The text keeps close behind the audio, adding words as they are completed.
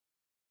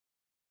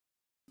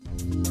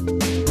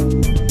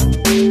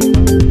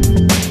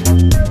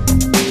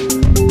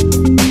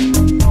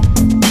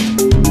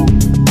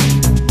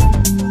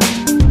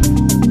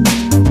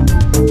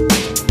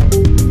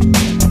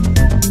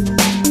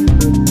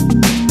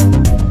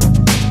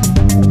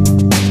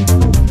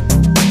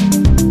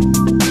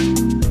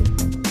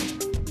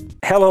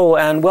Hello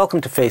and welcome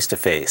to Face to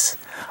Face.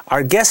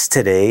 Our guest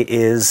today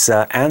is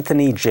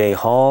Anthony J.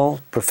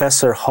 Hall.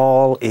 Professor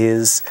Hall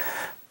is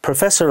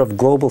Professor of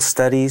Global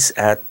Studies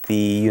at the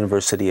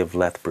University of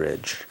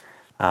Lethbridge.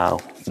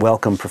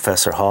 Welcome,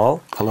 Professor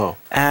Hall. Hello.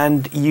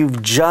 And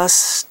you've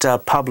just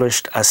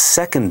published a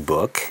second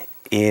book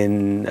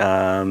in...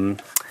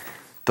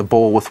 The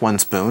Bowl with One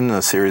Spoon.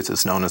 The series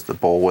is known as The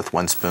Bowl with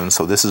One Spoon.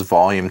 So this is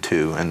volume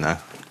 2 in the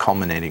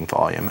culminating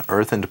volume,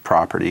 Earth into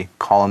Property,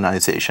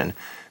 Colonization,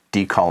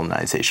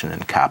 Decolonization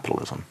and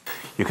Capitalism.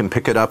 You can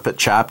pick it up at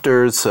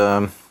chapters.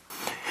 And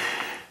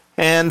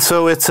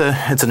so it's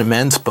an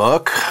immense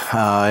book.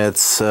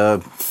 It's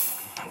over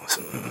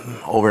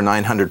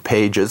 900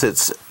 pages.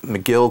 It's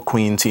McGill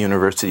Queen's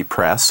University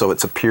Press, so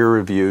it's a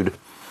peer-reviewed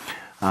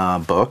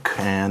book.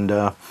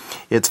 And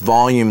it's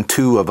volume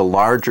 2 of a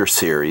larger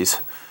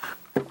series.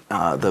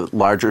 The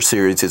larger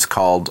series is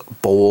called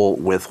Bowl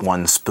with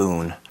One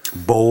Spoon.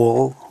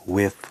 Bowl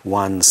with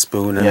One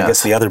Spoon. And yes. I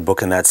guess the other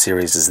book in that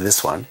series is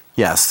this one.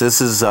 Yes,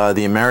 this is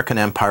The American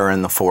Empire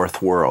in the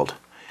Fourth World.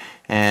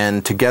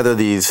 And together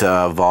these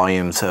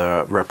volumes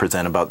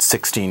represent about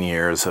 16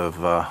 years of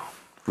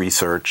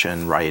research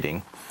and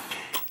writing.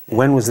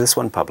 When was this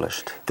one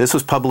published? This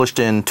was published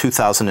in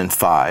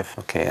 2005.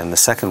 Okay, and the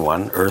second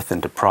one, Earth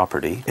into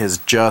Property, is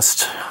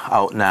just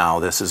out now.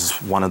 This is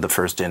one of the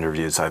first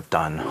interviews I've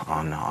done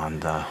on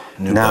the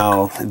new book.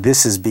 Now,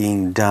 this is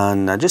being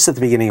done just at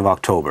the beginning of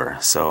October,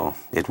 so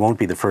it won't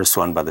be the first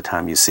one by the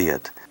time you see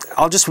it.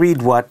 I'll just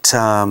read what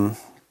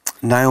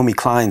Naomi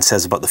Klein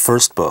says about the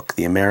first book,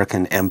 The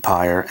American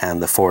Empire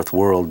and the Fourth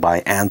World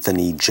by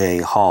Anthony J.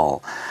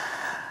 Hall.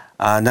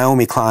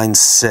 Naomi Klein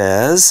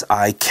says,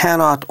 "I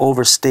cannot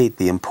overstate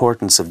the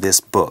importance of this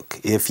book.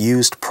 If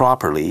used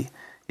properly,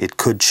 it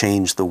could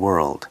change the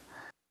world."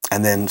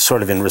 And then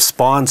sort of in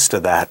response to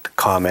that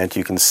comment,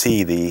 you can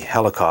see the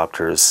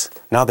helicopters.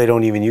 Now they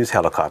don't even use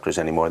helicopters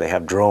anymore. They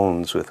have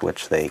drones with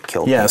which they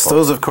kill people. Yes,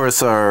 those of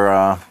course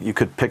are, you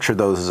could picture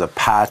those as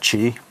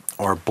Apache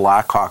or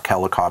Black Hawk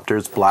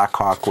helicopters. Black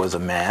Hawk was a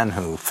man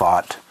who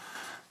fought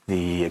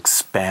the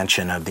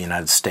expansion of the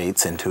United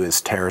States into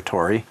his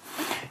territory,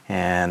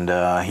 and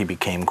he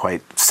became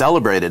quite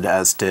celebrated,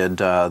 as did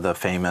the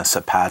famous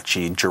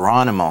Apache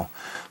Geronimo.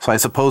 So I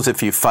suppose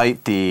if you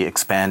fight the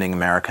expanding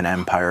American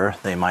empire,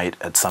 they might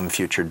at some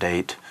future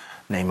date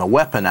name a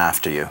weapon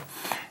after you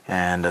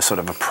and sort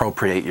of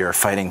appropriate your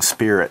fighting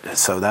spirit.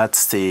 So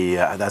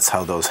that's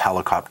how those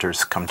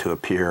helicopters come to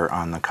appear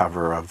on the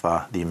cover of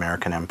The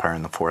American Empire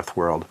in the Fourth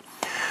World.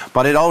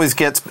 But it always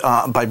gets,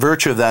 by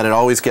virtue of that, it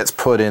always gets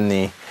put in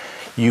the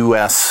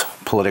U.S.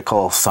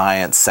 political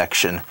science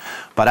section.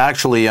 But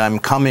actually, I'm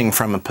coming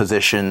from a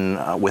position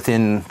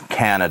within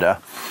Canada.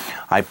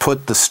 I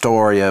put the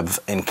story of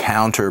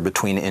encounter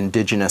between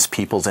indigenous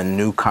peoples and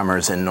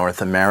newcomers in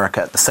North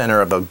America at the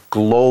center of a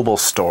global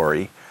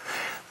story.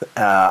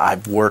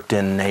 I've worked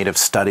in Native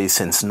studies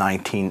since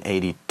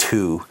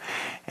 1982,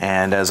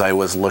 and as I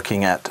was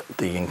looking at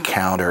the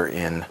encounter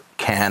in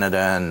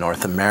Canada and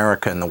North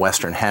America and the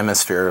Western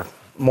Hemisphere,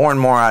 more and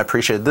more I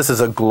appreciate this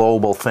is a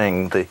global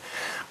thing. The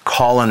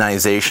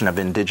colonization of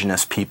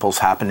indigenous peoples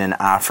happened in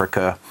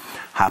Africa,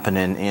 happened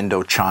in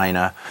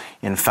Indochina.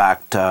 In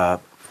fact,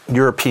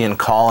 European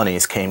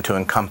colonies came to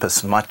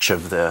encompass much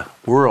of the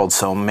world,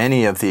 so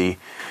many of the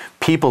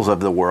peoples of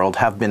the world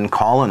have been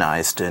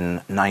colonized.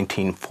 In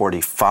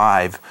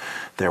 1945,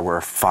 there were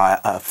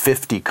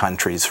 50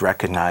 countries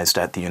recognized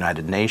at the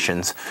United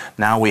Nations.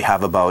 Now we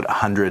have about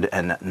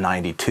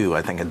 192,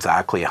 I think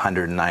exactly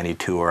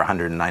 192 or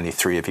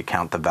 193 if you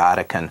count the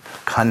Vatican,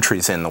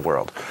 countries in the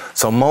world.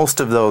 So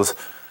most of those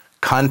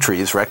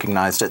countries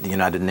recognized at the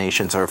United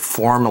Nations are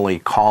formerly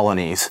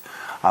colonies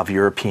of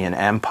European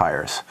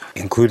empires.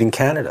 Including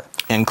Canada.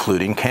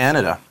 Including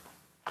Canada.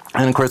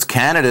 And of course,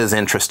 Canada is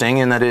interesting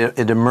in that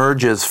it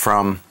emerges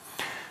from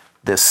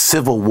this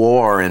civil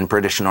war in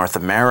British North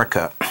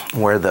America,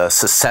 where the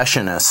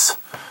secessionists,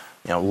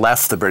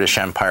 left the British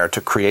Empire to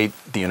create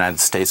the United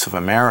States of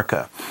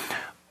America.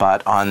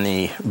 But on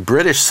the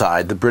British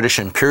side, the British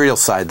imperial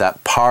side,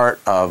 that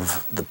part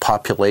of the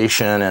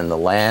population and the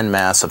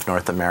landmass of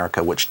North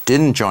America which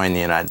didn't join the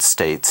United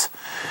States,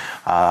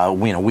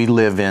 we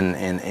live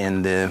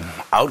in the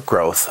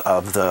outgrowth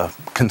of the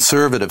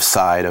conservative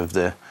side of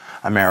the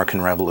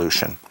American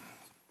Revolution.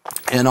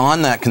 And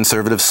on that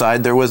conservative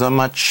side, there was a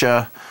much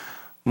there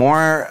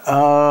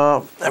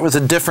was a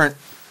different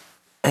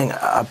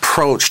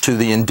approach to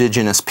the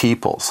indigenous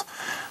peoples.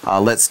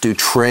 Let's do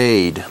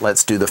trade,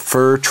 let's do the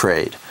fur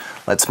trade,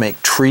 let's make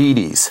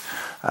treaties.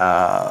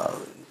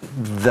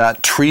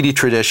 That treaty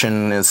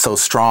tradition is so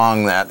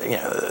strong that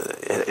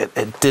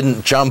it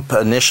didn't jump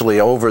initially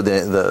over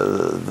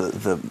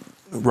the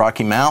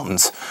Rocky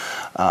Mountains.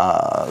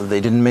 They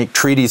didn't make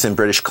treaties in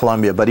British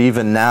Columbia, but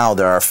even now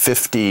there are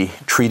 50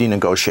 treaty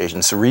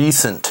negotiations,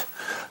 recent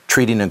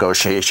treaty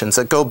negotiations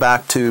that go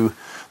back to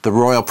the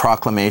Royal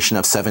Proclamation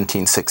of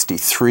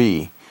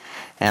 1763.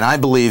 And I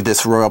believe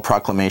this Royal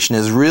Proclamation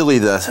is really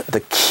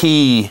the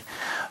key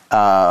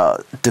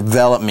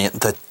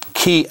development, the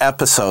key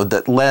episode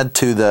that led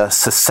to the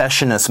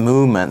secessionist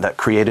movement that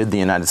created the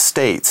United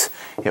States.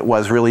 It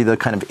was really the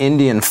kind of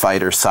Indian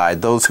fighter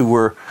side, those who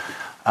were...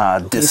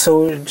 so,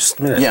 just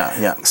a minute.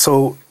 Yeah.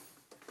 So,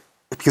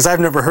 because I've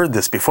never heard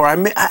this before.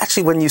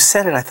 Actually, when you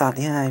said it, I thought,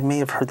 yeah, I may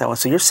have heard that one.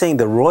 So you're saying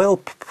the Royal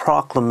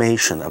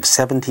Proclamation of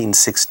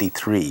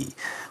 1763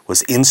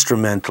 was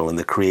instrumental in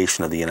the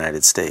creation of the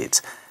United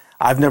States.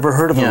 I've never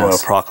heard of the Royal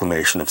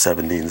Proclamation of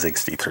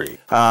 1763.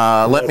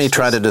 Let me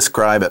try to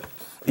describe it.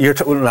 You're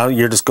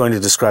just going to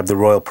describe the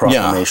Royal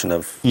Proclamation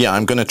of... Yeah,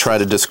 I'm going to try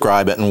to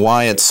describe it and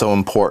why it's so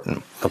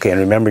important. Okay, and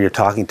remember, you're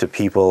talking to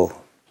people,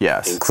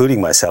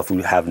 including myself, who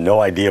have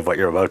no idea of what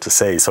you're about to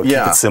say, so keep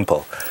it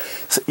simple.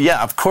 So,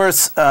 of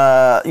course,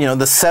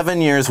 the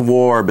 7 Years'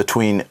 War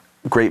between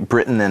Great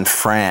Britain and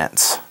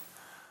France.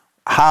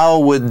 How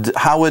would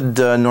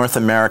North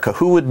America?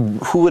 Who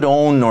would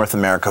own North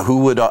America? Who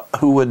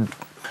would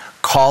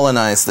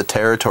colonize the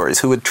territories?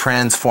 Who would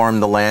transform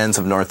the lands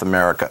of North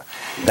America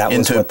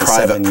into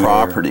private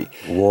property?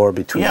 War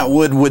between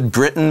would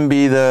Britain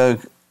be the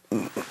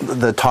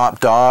top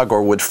dog,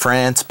 or would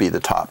France be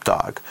the top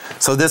dog?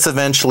 So this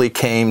eventually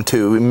came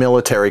to a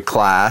military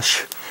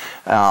clash.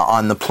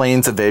 On the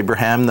Plains of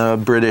Abraham, the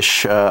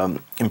British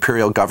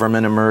imperial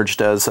government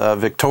emerged as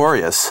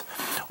victorious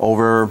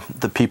over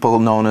the people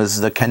known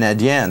as the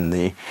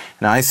Canadiens.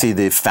 And I see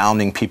the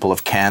founding people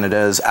of Canada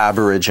as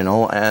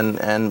Aboriginal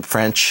and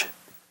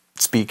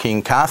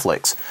French-speaking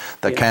Catholics.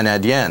 The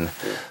Canadiens,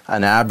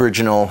 an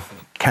Aboriginal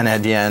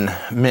Canadian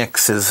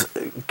mix,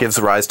 gives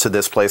rise to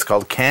this place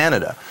called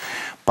Canada.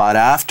 But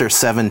after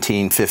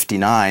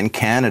 1759,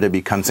 Canada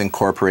becomes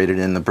incorporated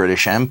in the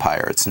British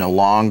Empire. It's no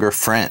longer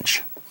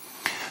French.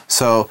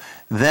 So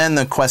then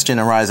the question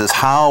arises,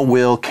 how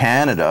will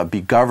Canada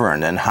be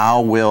governed, and how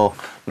will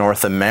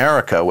North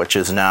America, which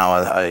is now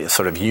a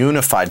sort of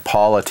unified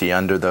polity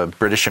under the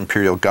British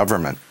imperial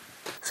government,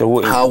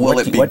 how will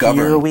it be governed? What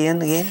year are we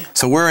in again?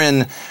 So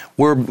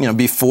we're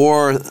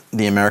before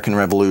the American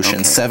Revolution,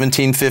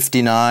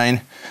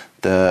 1759,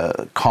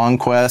 the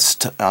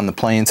conquest on the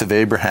Plains of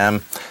Abraham.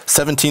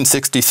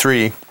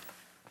 1763,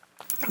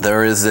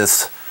 there is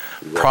this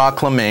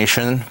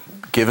proclamation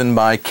given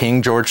by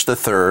King George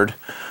III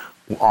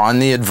on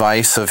the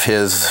advice of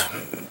his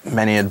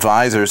many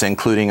advisors,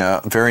 including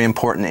a very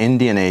important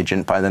Indian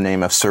agent by the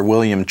name of Sir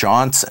William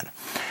Johnson.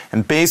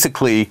 And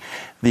basically,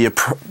 the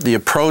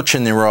approach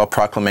in the Royal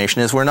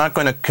Proclamation is we're not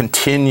going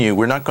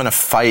to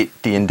fight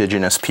the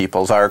indigenous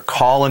peoples. Our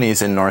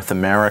colonies in North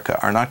America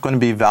are not going to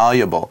be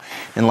valuable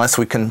unless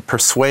we can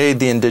persuade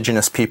the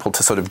indigenous people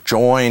to sort of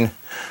join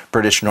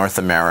British North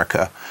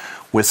America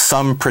with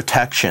some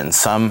protection,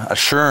 some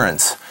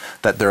assurance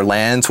that their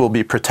lands will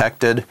be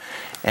protected,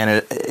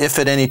 and if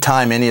at any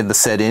time any of the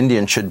said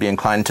Indians should be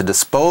inclined to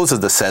dispose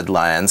of the said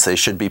lands, they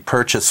should be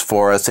purchased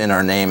for us in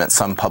our name at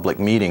some public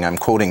meeting. I'm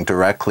quoting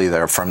directly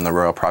there from the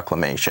Royal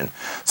Proclamation.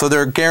 So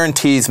there are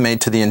guarantees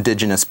made to the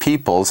indigenous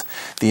peoples.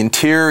 The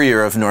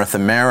interior of North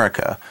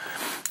America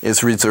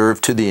is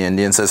reserved to the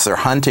Indians as their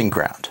hunting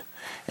ground.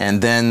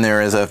 And then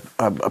there is a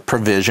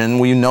provision.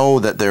 We know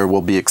that there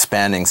will be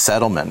expanding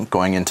settlement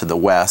going into the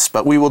West,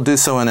 but we will do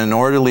so in an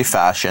orderly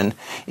fashion.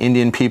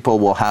 Indian people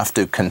will have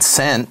to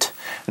consent.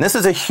 And this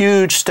is a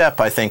huge step,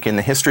 I think, in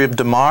the history of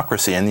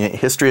democracy and the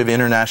history of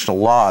international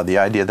law, the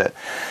idea that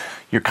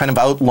you're kind of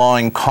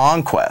outlawing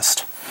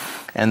conquest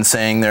and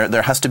saying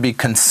there has to be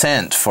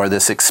consent for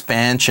this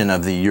expansion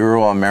of the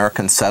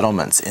Euro-American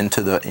settlements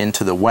into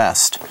the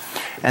West.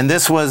 And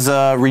this was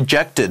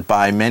rejected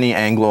by many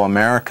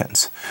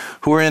Anglo-Americans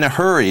who were in a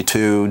hurry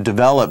to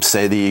develop,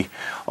 say, the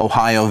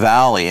Ohio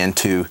Valley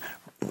into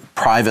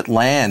private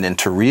land,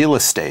 into real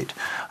estate.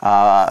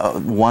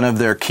 One of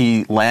their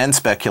key land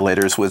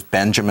speculators was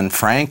Benjamin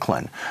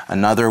Franklin.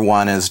 Another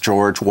one is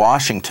George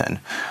Washington.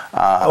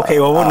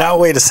 Okay, well, now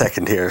wait a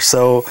second here.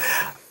 So,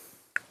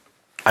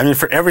 I mean,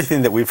 for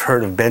everything that we've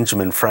heard of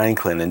Benjamin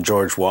Franklin and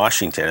George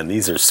Washington, and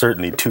these are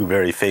certainly two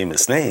very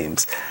famous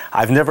names,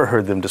 I've never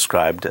heard them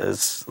described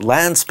as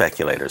land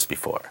speculators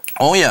before.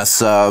 Oh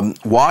yes,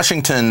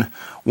 Washington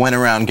went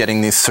around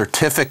getting these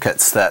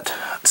certificates that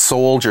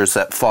soldiers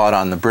that fought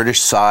on the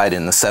British side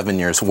in the 7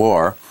 Years'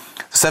 War.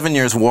 The 7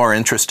 Years' War,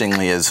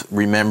 interestingly, is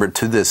remembered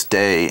to this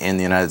day in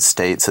the United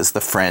States as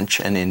the French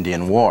and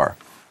Indian War.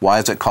 Why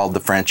is it called the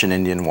French and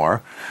Indian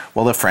War?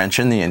 Well, the French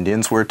and the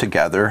Indians were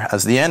together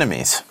as the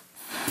enemies.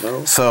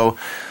 No. So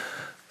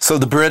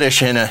the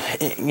British,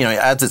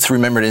 as it's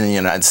remembered in the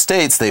United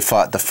States, they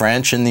fought the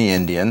French and the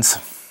Indians.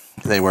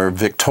 They were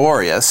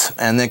victorious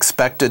and they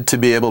expected to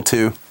be able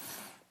to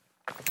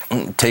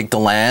take the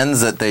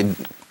lands that they'd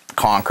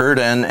conquered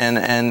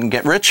and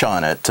get rich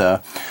on it.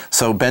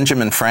 So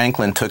Benjamin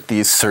Franklin took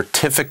these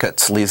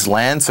certificates, these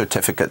land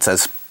certificates,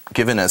 as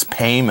given as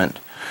payment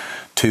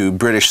to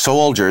British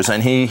soldiers,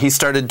 and he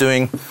started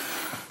doing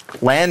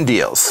land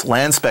deals,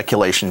 land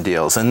speculation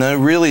deals. And the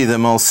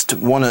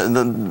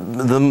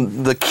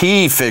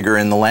key figure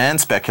in the land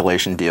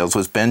speculation deals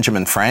was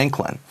Benjamin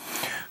Franklin,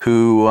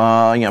 who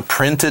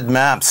printed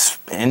maps,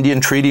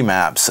 Indian treaty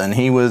maps, and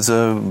he was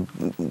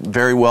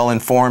very well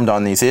informed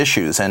on these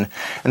issues. And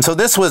so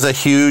this was a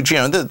huge,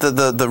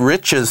 the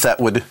riches that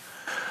would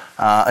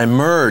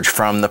emerge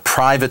from the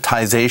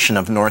privatization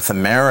of North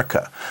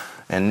America.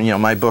 And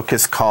my book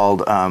is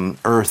called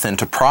Earth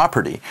into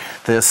Property.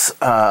 This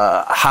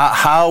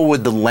how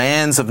would the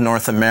lands of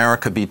North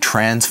America be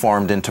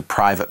transformed into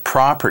private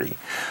property?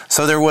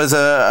 So there was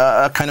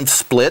a kind of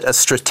split, a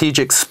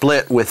strategic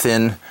split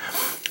within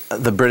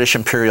the British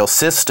imperial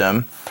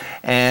system,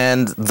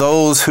 and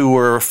those who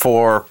were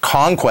for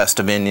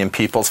conquest of Indian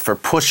peoples, for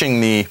pushing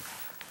the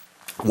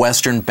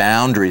western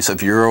boundaries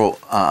of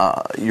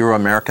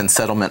Euro-American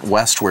settlement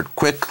westward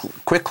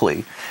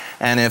quickly.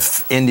 And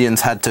if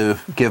Indians had to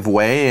give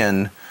way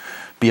and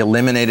be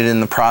eliminated in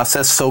the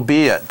process, so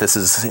be it. This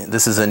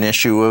is an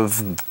issue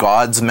of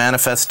God's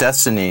manifest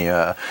destiny.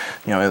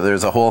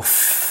 There's a whole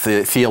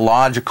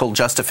theological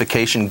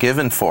justification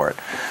given for it.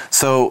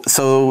 So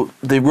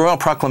the Royal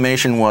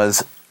Proclamation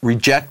was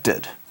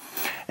rejected.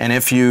 And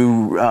if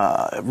you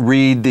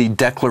read the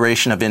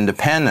Declaration of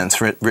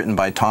Independence written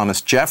by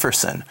Thomas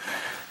Jefferson,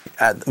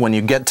 when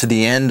you get to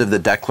the end of the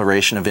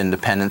Declaration of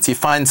Independence, you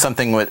find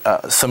something with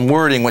some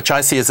wording which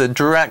I see as a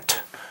direct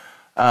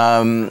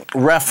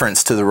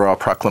reference to the Royal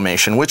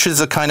Proclamation, which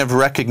is a kind of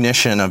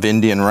recognition of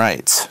Indian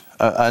rights,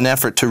 an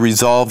effort to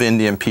resolve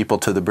Indian people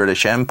to the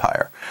British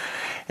Empire.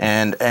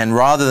 And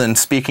rather than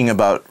speaking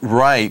about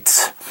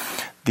rights,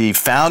 the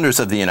founders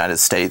of the United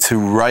States,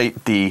 who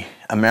write the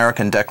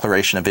American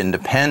Declaration of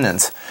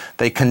Independence,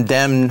 they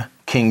condemn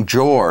King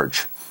George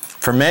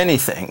for many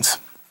things.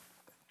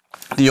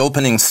 The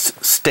opening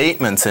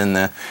statements in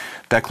the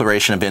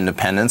Declaration of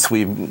Independence,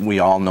 we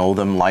all know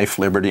them: life,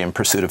 liberty, and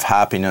pursuit of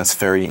happiness,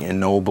 very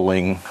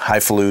ennobling,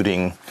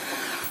 highfalutin,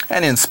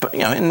 and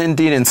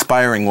indeed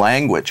inspiring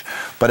language.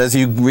 But as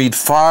you read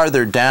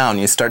farther down,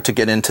 you start to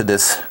get into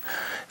this.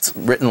 It's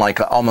written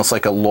almost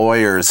like a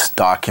lawyer's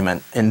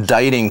document,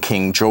 indicting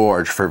King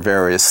George for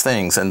various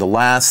things. And the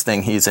last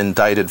thing he's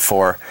indicted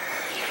for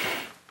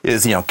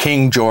is,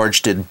 King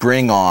George did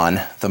bring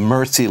on the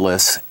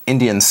merciless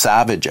Indian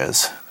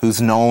savages, whose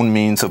known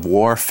means of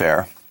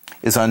warfare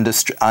is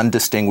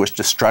undistinguished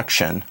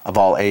destruction of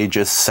all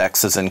ages,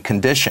 sexes, and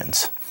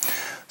conditions.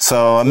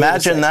 So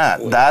imagine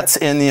that. That's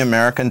in the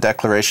American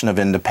Declaration of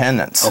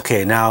Independence.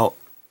 Okay, now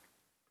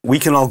we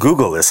can all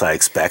Google this, I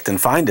expect, and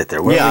find it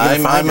there.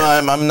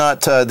 I'm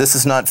not. This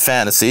is not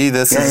fantasy.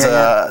 This is.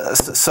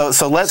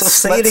 So let's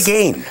say it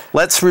again.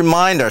 Let's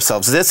remind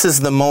ourselves. This is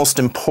the most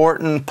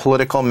important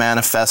political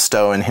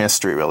manifesto in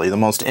history. Really, the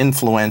most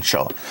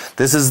influential.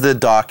 This is the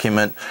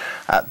document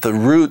at the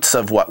roots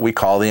of what we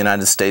call the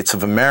United States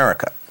of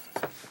America.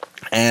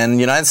 And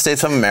the United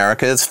States of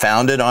America is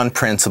founded on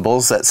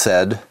principles that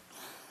said,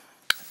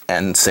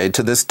 and say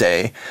to this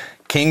day,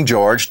 King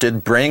George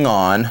did bring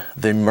on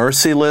the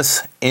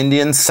merciless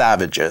Indian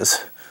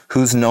savages,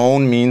 whose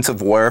known means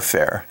of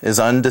warfare is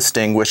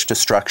undistinguished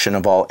destruction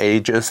of all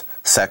ages,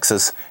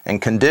 sexes,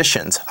 and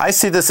conditions. I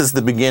see this as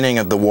the beginning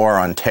of the War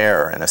on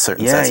Terror in a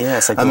certain sense.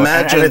 Yes.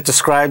 And it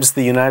describes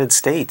the United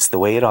States, the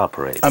way it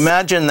operates.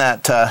 Imagine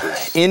that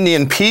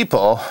Indian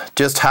people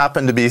just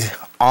happen to be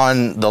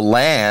on the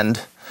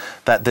land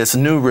that this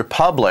new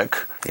republic,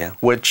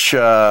 which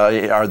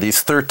are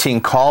these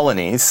 13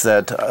 colonies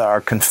that are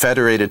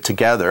confederated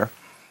together.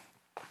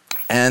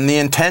 And the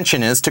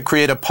intention is to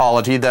create a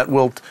polity that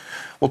will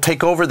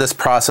take over this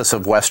process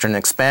of Western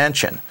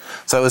expansion.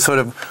 So it's sort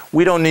of,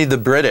 we don't need the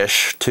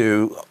British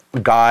to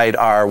guide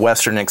our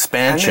Western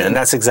expansion. And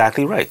that's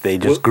exactly right. They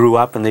just grew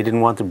up and they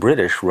didn't want the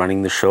British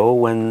running the show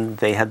when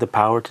they had the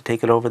power to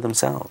take it over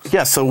themselves.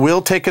 Yeah, so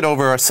we'll take it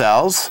over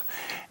ourselves.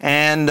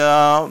 And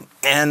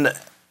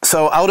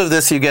so out of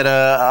this you get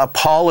a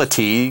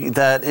polity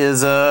that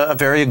is a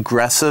very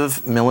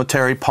aggressive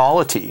military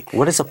polity.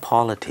 What is a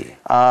polity?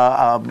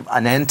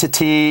 An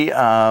entity,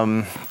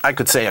 I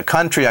could say a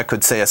country, I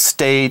could say a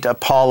state. A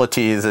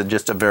polity is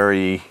just a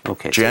very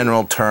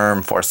general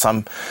term for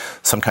some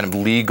kind of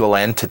legal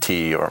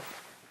entity or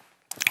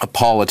a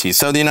polity.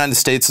 So the United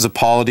States is a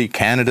polity,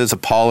 Canada is a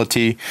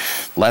polity,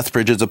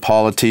 Lethbridge is a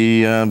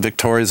polity,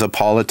 Victoria is a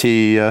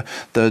polity,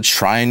 the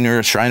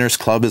Shriners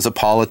Club is a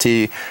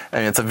polity. I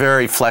mean, it's a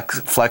very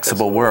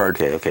flexible word.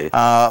 Okay.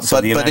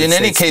 But in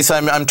any case,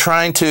 I'm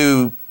trying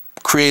to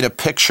create a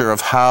picture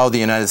of how the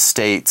United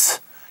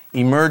States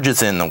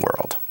emerges in the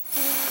world.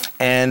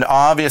 And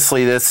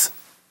obviously this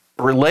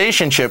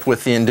relationship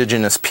with the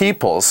indigenous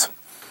peoples,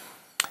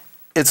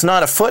 it's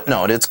not a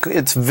footnote.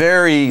 It's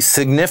very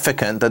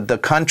significant that the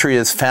country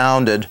is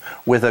founded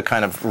with a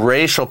kind of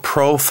racial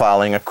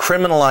profiling, a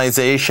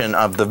criminalization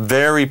of the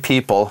very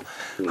people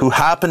who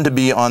happen to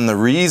be on the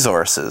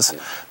resources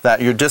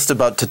that you're just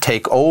about to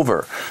take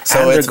over. So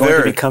and they're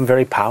going to become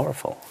very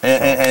powerful.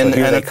 And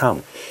here they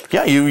come.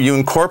 Yeah, you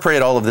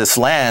incorporate all of this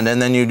land,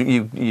 and then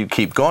you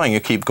keep going.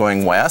 You keep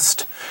going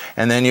west,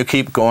 and then you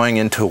keep going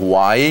into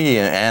Hawaii,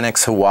 you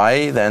annex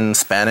Hawaii, then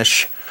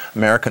Spanish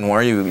American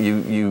War,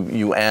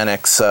 you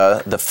annex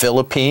the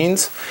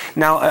Philippines.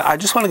 Now, I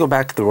just want to go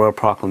back to the Royal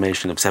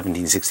Proclamation of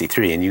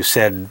 1763, and you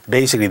said,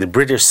 basically, the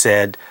British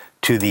said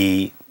to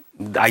the,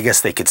 I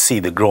guess they could see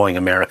the growing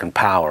American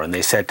power, and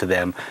they said to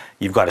them,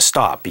 you've got to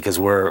stop, because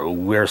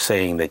we're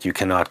saying that you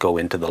cannot go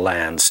into the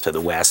lands to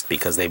the west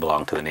because they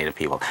belong to the native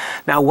people.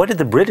 Now, what did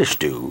the British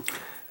do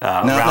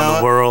around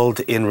the world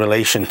in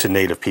relation to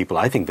native people?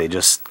 I think they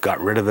just got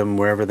rid of them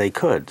wherever they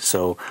could.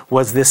 So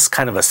was this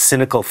kind of a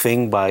cynical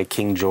thing by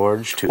King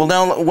George to... Well,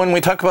 now, when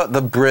we talk about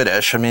the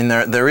British, I mean,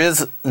 there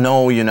is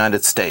no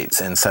United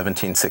States in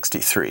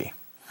 1763.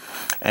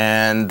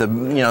 And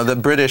the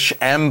British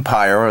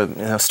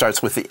Empire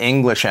starts with the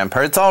English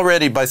Empire. It's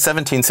already, by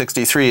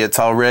 1763, it's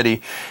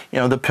already,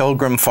 the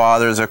Pilgrim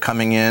Fathers are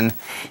coming in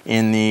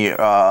the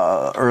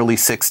early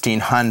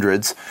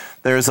 1600s.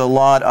 There's a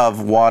lot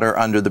of water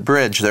under the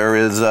bridge. There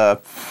is, the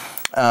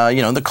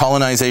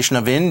colonization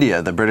of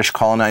India, the British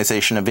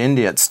colonization of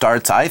India. It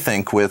starts, I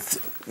think, with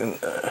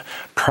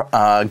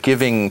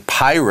giving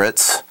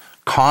pirates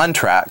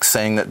contracts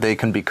saying that they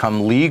can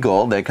become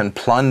legal, they can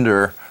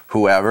plunder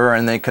whoever,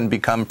 and they can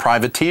become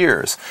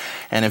privateers.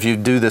 And if you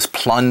do this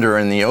plunder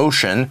in the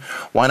ocean,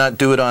 why not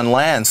do it on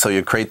land? So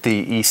you create the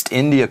East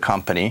India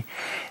Company.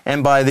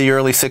 And by the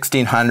early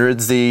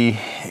 1600s, the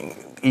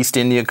East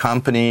India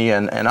Company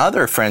and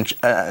other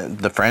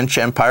the French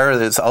Empire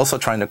is also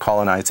trying to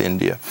colonize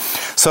India.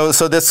 So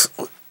this,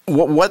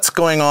 what's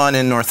going on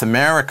in North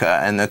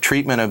America and the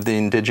treatment of the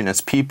indigenous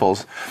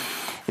peoples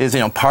is,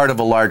 part of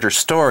a larger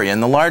story.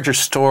 And the larger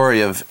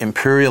story of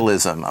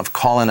imperialism, of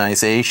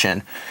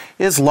colonization,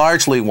 is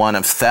largely one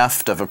of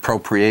theft, of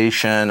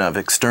appropriation, of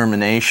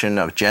extermination,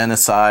 of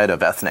genocide,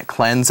 of ethnic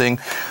cleansing.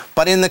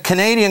 But in the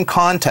Canadian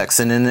context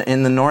and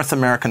in the North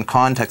American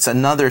context,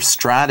 another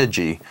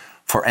strategy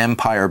for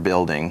empire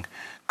building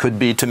could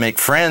be to make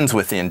friends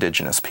with the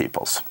indigenous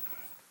peoples,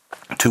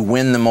 to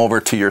win them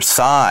over to your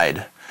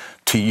side,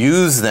 to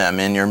use them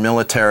in your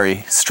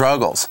military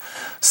struggles.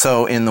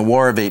 So in the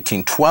War of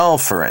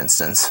 1812, for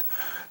instance,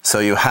 so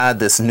you had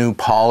this new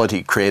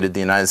polity created,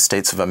 the United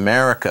States of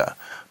America,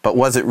 but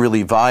was it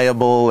really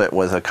viable? It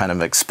was a kind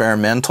of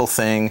experimental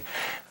thing.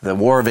 The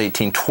War of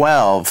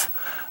 1812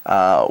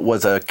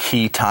 was a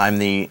key time.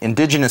 The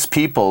indigenous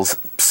peoples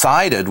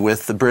sided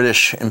with the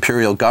British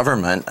imperial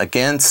government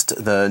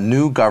against the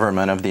new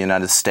government of the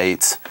United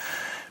States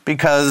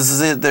because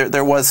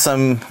there was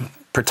some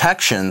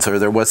protections, or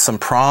there was some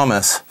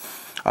promise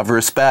of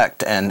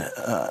respect and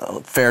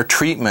fair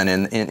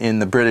treatment in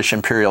the British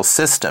imperial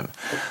system.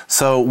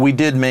 So we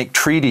did make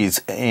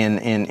treaties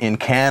in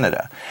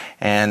Canada,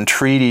 and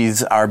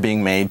treaties are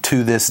being made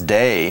to this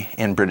day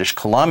in British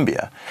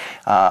Columbia.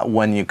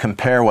 When you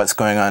compare what's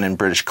going on in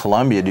British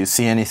Columbia, do you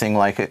see anything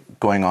like it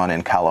going on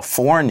in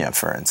California,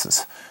 for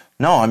instance?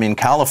 No, I mean,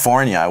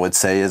 California, I would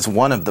say, is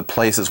one of the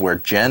places where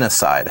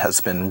genocide has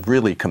been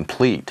really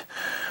complete.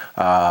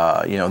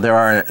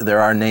 There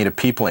are native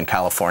people in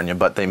California,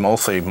 but they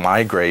mostly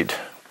migrate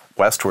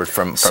westward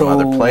from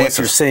other places. So what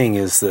you're saying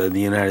is the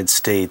United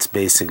States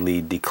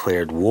basically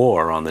declared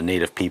war on the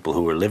native people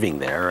who were living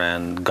there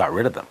and got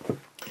rid of them.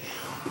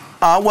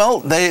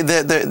 Well,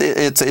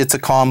 it's a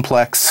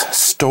complex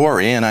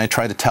story, and I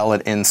try to tell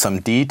it in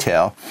some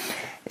detail.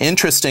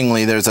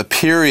 Interestingly, there's a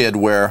period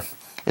where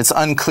it's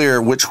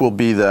unclear which will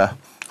be the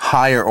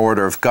higher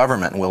order of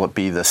government. Will it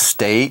be the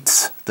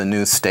states, the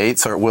new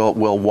states, or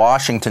will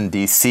Washington,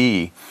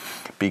 D.C.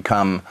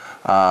 become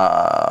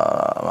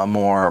a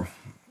more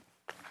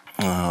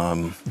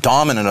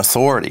dominant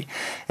authority?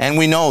 And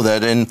we know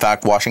that, in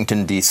fact,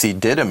 Washington, D.C.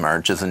 did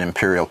emerge as an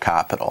imperial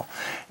capital.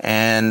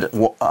 And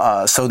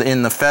so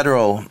in the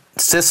federal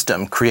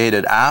system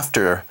created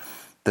after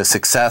the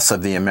success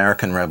of the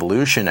American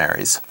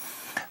revolutionaries,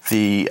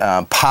 the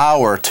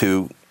power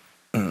to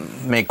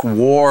make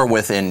war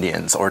with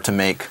Indians or to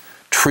make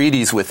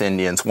treaties with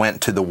Indians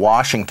went to the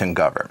Washington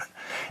government.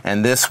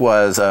 And this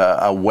was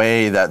a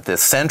way that the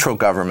central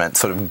government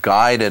sort of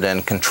guided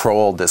and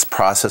controlled this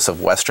process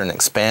of Western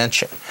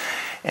expansion.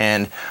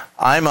 And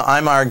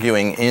I'm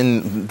arguing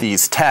in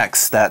these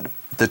texts that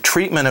the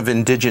treatment of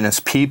indigenous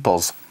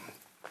peoples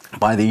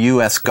by the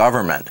U.S.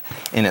 government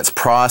in its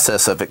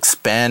process of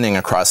expanding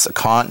across the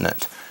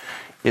continent,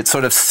 it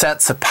sort of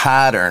sets a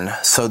pattern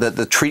so that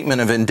the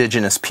treatment of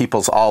indigenous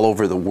peoples all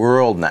over the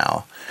world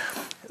now,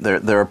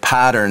 there are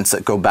patterns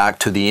that go back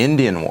to the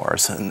Indian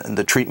Wars and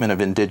the treatment of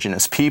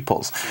indigenous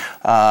peoples.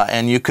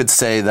 And you could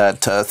say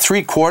that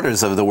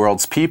 3/4 of the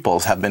world's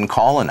peoples have been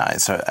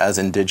colonized as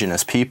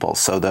indigenous peoples.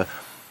 So the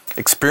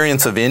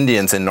experience of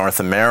Indians in North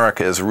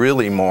America is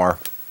really more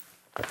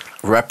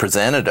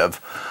representative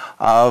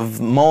of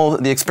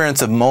the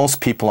experience of most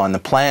people on the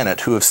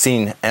planet who have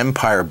seen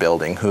empire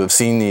building, who have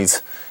seen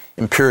these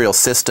imperial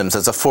systems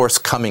as a force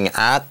coming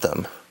at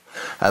them,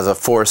 as a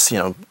force,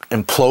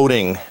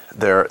 imploding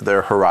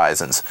their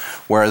horizons.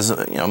 Whereas,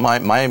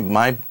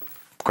 my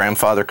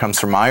grandfather comes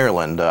from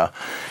Ireland.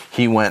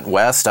 He went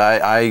west.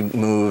 I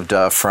moved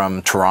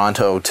from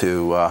Toronto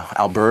to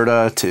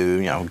Alberta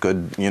to,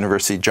 good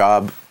university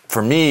job.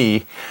 For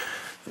me,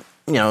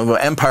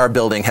 empire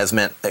building has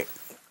meant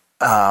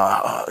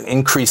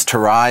increased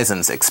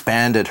horizons,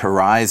 expanded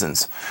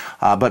horizons.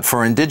 But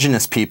for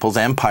indigenous peoples,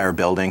 empire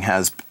building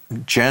has,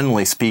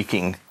 generally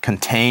speaking,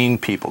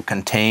 contained people,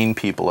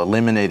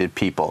 eliminated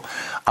people,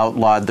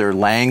 outlawed their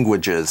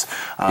languages,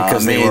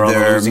 because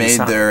made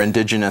their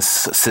indigenous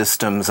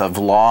systems of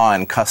law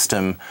and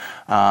custom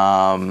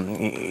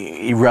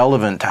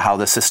irrelevant to how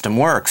the system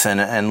works.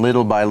 And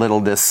little by little,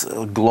 this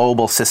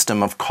global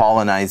system of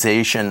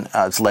colonization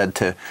has led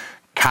to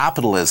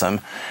capitalism.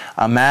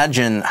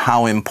 Imagine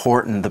how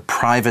important the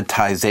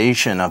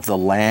privatization of the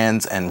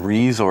lands and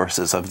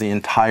resources of the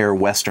entire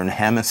Western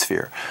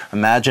Hemisphere.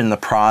 Imagine the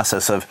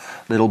process of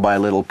little by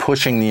little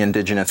pushing the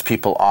indigenous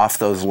people off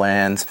those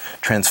lands,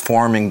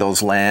 transforming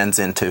those lands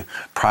into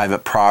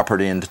private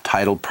property, into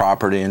titled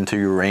property, into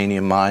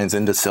uranium mines,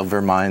 into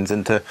silver mines,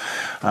 into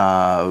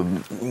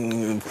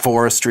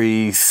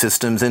forestry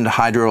systems, into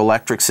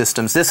hydroelectric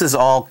systems. This is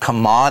all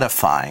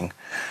commodifying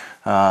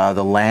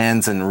the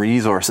lands and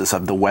resources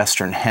of the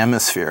Western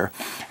Hemisphere.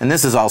 And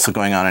this is also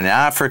going on in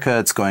Africa,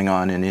 it's going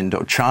on in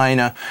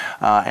Indochina,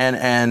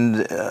 and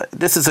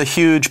this is a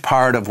huge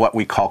part of what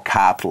we call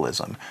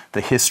capitalism,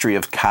 the history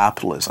of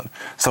capitalism.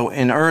 So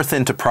in Earth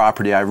into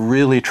Property, I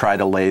really try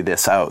to lay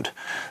this out,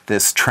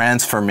 this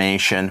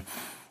transformation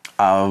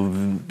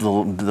of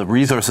the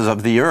resources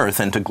of the Earth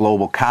into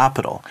global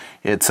capital.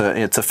 It's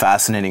a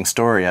fascinating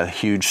story, a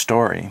huge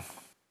story.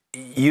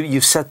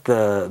 You've set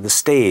the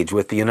stage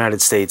with the United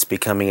States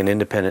becoming an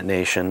independent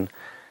nation,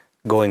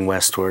 going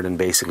westward and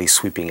basically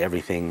sweeping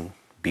everything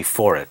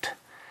before it.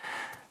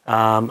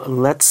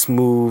 Let's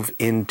move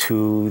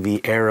into the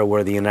era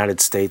where the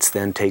United States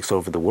then takes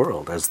over the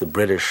world as the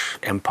British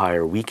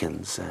Empire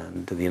weakens,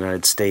 and the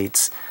United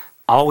States,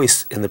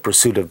 always in the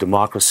pursuit of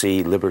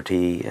democracy,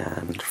 liberty,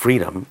 and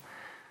freedom,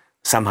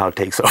 somehow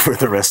takes over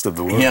the rest of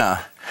the world.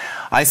 Yeah.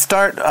 I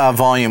start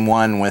Volume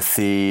 1 with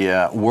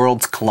the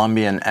World's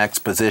Columbian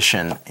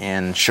Exposition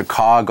in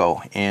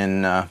Chicago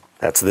in...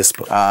 That's this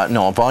book.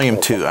 No,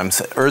 Volume 2,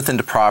 Earth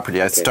into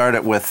Property. I start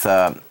it with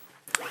a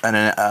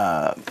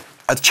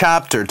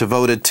chapter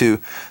devoted to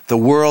the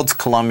World's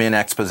Columbian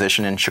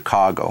Exposition in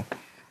Chicago.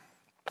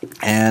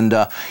 And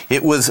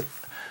it was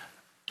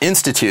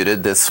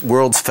instituted, this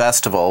World's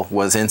Festival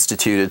was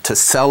instituted to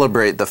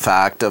celebrate the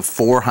fact of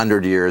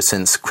 400 years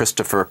since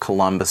Christopher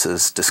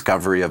Columbus's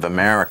discovery of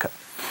America.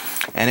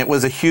 And it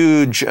was a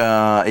huge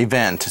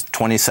event.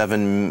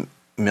 27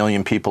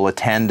 million people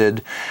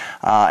attended.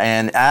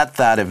 And at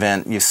that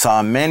event, you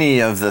saw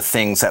many of the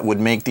things that would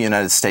make the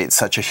United States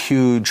such a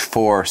huge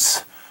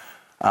force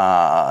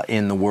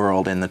in the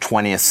world in the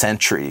 20th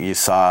century. You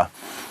saw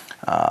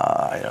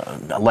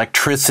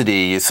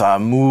electricity, you saw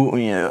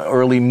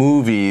early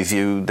movies,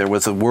 there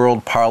was a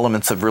world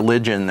parliaments of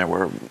religion, there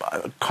were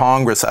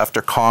Congress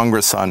after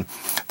Congress on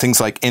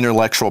things like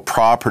intellectual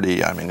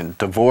property. I mean,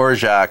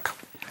 Dvorak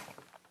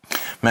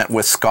met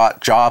with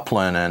Scott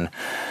Joplin and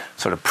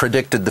sort of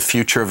predicted the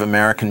future of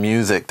American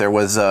music. There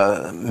was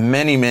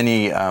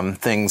many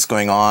things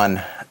going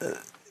on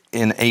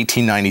in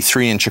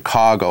 1893 in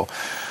Chicago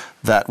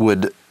that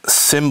would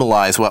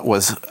symbolize what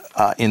was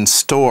in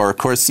store. Of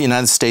course, the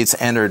United States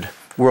entered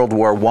World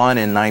War I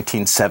in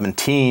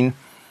 1917,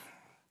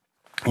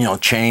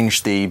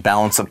 changed the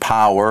balance of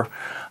power,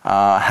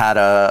 had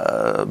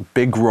a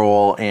big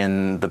role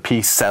in the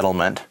peace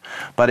settlement.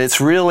 But it's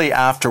really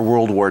after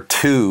World War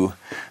II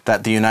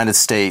that the United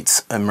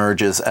States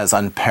emerges as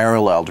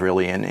unparalleled,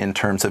 really, in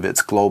terms of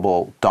its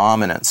global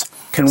dominance.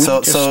 Can we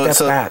just step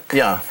back?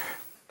 Yeah.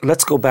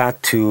 Let's go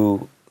back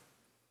to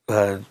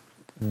the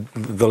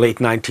late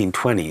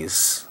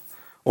 1920s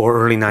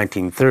or early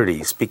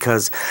 1930s,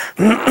 because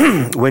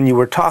when you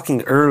were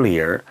talking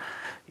earlier,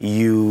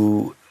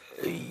 you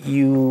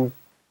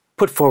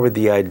put forward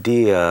the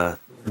idea,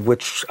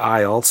 which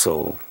I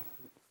also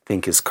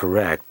think is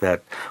correct,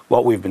 that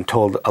what we've been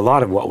told, a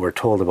lot of what we're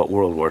told about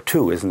World War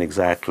II isn't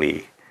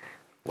exactly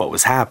what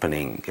was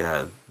happening.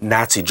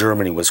 Nazi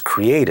Germany was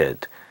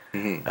created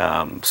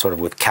sort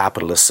of with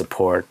capitalist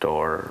support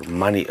or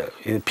money.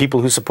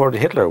 People who supported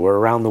Hitler were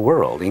around the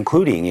world,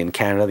 including in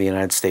Canada, the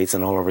United States,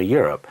 and all over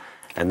Europe.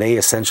 And they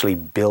essentially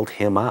built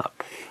him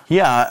up.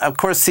 Yeah, of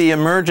course, the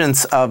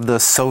emergence of the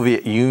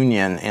Soviet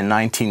Union in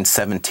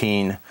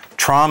 1917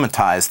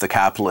 traumatized the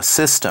capitalist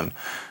system.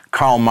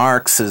 Karl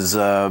Marx's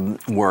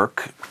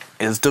work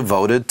is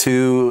devoted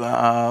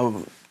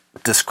to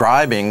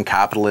describing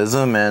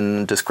capitalism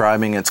and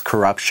describing its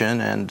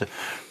corruption and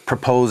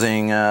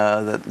proposing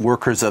that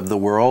workers of the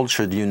world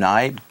should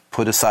unite,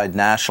 put aside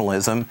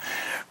nationalism,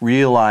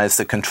 realize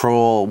the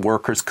control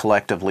workers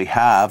collectively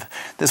have.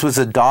 This was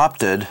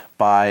adopted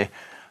by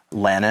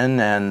Lenin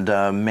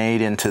and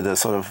made into the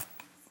sort of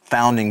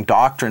founding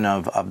doctrine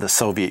of the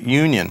Soviet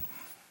Union.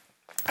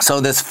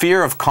 So this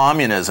fear of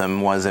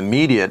communism was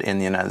immediate in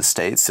the United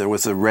States. There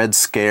was a Red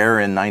Scare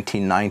in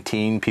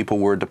 1919. People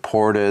were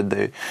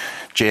deported.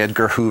 J.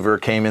 Edgar Hoover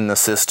came in the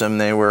system.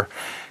 They were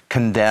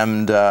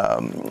condemned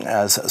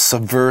as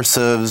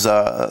subversives,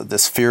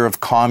 this fear of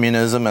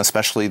communism,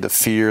 especially the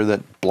fear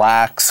that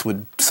blacks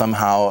would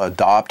somehow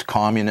adopt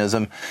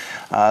communism.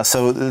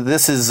 So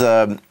this is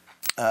a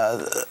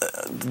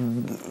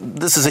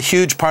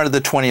huge part of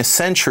the 20th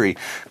century.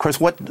 Of course,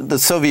 what the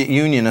Soviet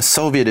Union, a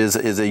Soviet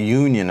is a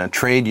union, a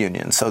trade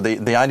union. So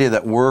the idea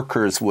that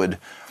workers would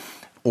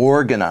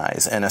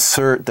organize and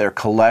assert their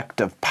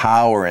collective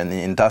power in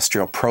the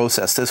industrial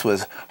process, this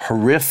was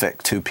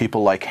horrific to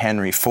people like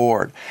Henry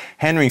Ford.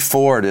 Henry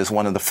Ford is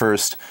one of the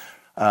first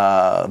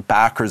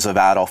backers of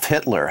Adolf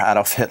Hitler.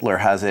 Adolf Hitler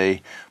has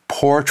a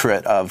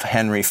portrait of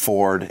Henry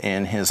Ford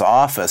in his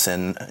office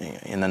in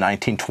the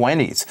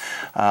 1920s.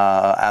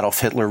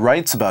 Adolf Hitler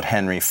writes about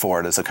Henry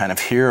Ford as a kind of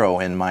hero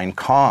in Mein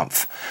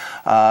Kampf.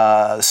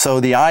 So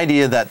the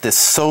idea that this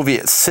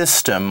Soviet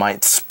system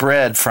might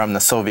spread from the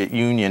Soviet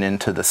Union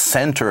into the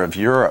center of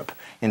Europe,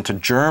 into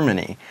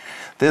Germany,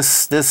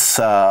 this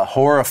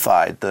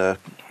horrified the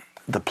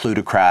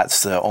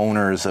plutocrats, the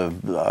owners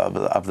of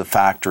the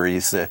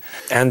factories.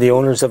 And the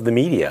owners of the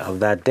media of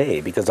that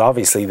day, because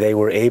obviously they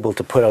were able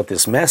to put out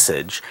this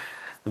message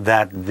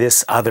that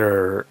this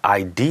other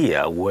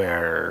idea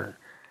where,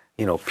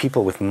 you know,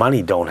 people with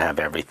money don't have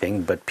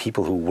everything, but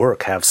people who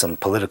work have some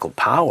political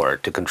power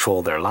to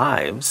control their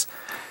lives.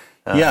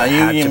 You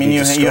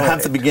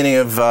have the beginning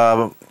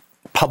of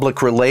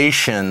public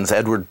relations,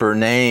 Edward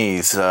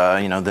Bernays,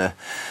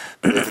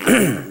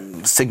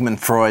 Sigmund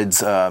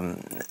Freud's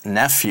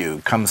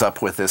nephew comes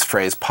up with this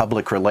phrase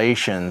public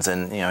relations,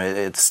 and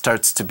it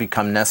starts to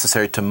become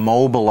necessary to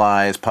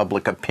mobilize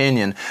public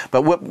opinion.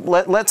 But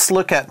let's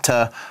look at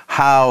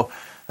how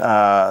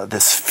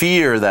this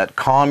fear that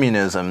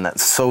communism, that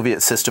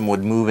Soviet system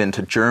would move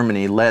into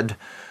Germany led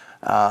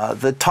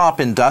the top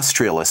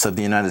industrialists of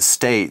the United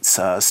States,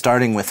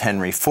 starting with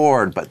Henry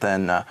Ford, but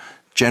then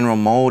General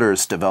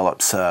Motors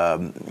develops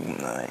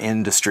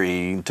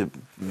industry,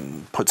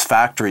 puts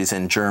factories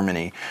in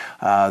Germany.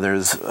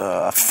 There's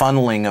a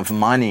funneling of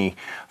money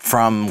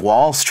from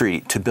Wall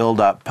Street to build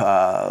up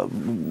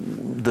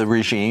the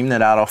regime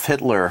that Adolf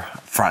Hitler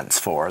fronts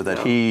for,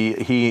 that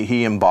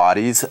he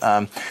embodies.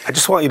 I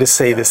just want you to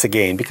say this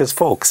again, because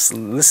folks,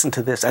 listen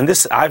to this. And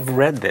this, I've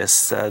read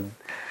this.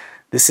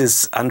 This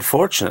is,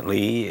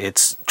 unfortunately,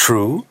 it's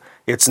true.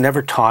 It's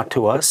never taught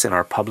to us in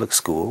our public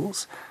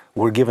schools.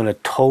 We're given a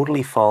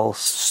totally false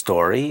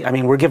story. I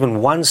mean, we're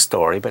given one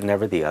story, but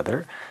never the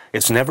other.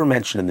 It's never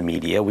mentioned in the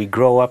media. We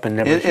grow up and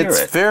never hear it.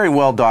 It's very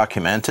well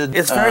documented.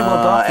 It's very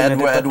well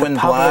documented, Edwin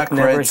Black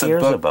writes a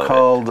book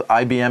called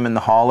IBM and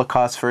the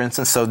Holocaust, for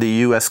instance. So the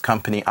U.S.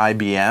 company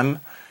IBM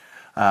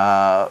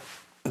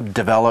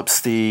develops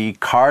the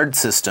card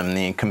system,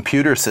 the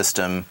computer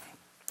system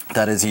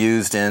that is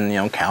used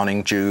in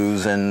counting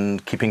Jews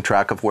and keeping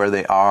track of where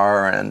they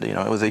are, and it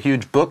was a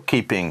huge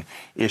bookkeeping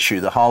issue.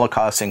 The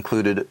Holocaust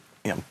included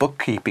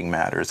bookkeeping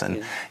matters,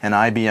 and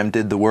IBM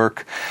did the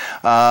work.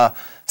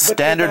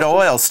 Standard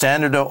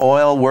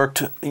Oil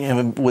worked,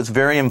 was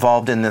very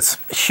involved in this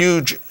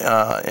huge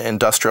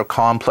industrial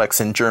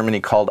complex in Germany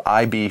called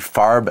IB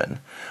Farben.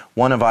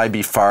 One of IB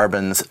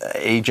Farben's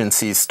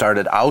agencies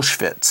started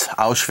Auschwitz.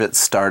 Auschwitz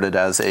started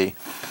as a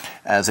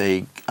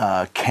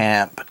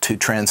camp to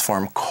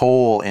transform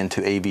coal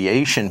into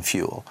aviation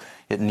fuel.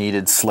 It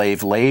needed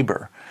slave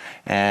labor.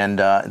 And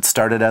it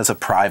started as a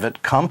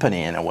private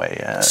company in a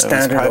way.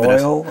 Standard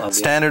Oil?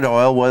 Standard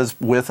Oil was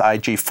with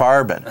IG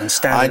Farben. And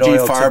Standard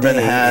Oil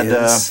Farben had,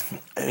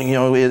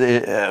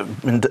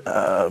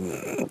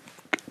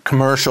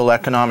 commercial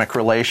economic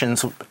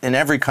relations in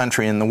every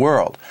country in the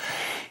world.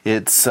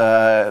 It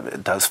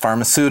does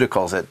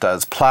pharmaceuticals, it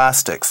does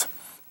plastics.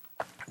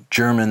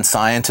 German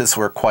scientists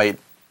were quite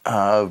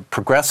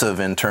progressive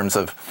in terms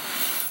of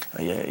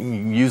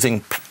using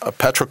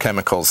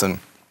petrochemicals in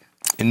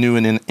new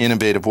and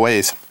innovative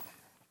ways.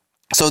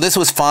 So this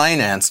was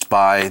financed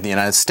by the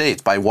United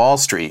States, by Wall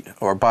Street,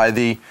 or by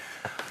the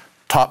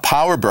top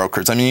power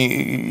brokers. I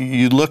mean,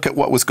 you look at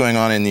what was going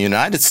on in the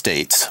United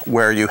States,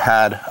 where you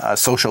had a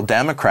social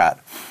democrat,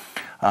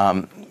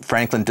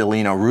 Franklin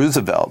Delano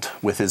Roosevelt,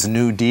 with his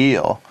New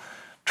Deal,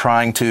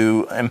 trying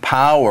to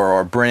empower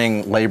or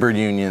bring labor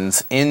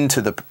unions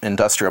into the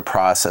industrial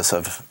process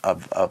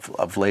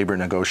of labor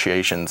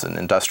negotiations and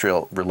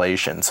industrial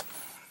relations.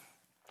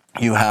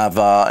 You have,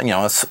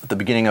 the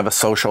beginning of a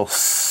social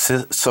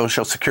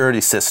security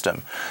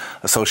system,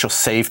 a social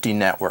safety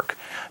network.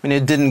 I mean,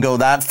 it didn't go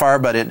that far,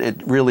 but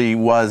it really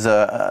was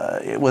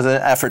it was an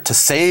effort to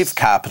save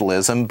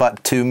capitalism,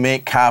 but to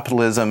make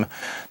capitalism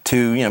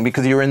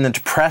because you were in the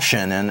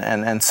Depression,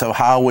 and so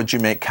how would you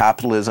make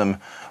capitalism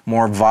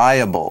more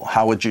viable?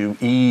 How would you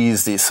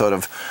ease these sort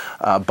of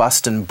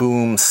bust and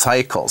boom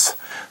cycles?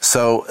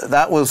 So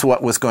that was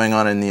what was going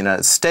on in the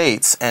United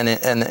States, and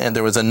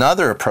there was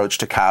another approach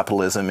to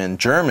capitalism in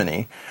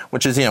Germany,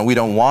 which is we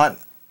don't want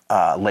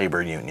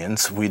labor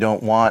unions, we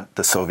don't want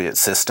the Soviet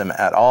system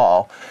at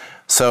all.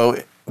 So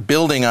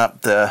building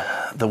up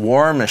the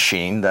war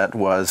machine that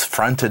was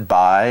fronted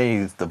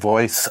by the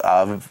voice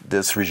of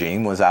this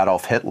regime was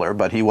Adolf Hitler,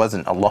 but he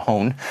wasn't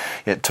alone.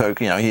 It took,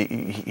 he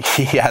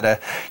had a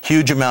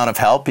huge amount of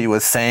help. He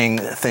was saying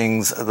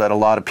things that a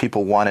lot of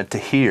people wanted to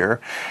hear.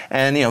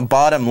 And,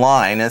 bottom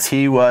line is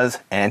he was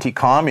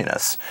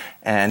anti-communist,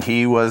 and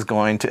he was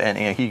going to,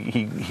 and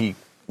he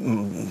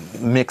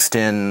mixed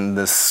in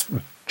this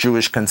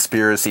Jewish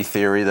conspiracy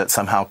theory that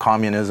somehow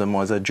communism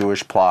was a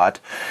Jewish plot,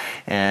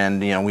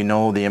 and we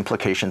know the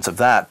implications of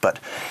that. But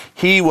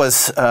he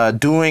was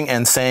doing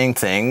and saying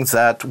things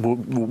that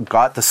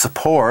got the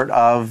support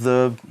of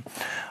the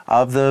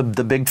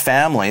big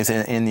families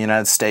in the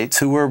United States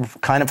who were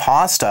kind of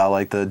hostile,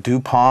 like the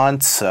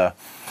DuPonts,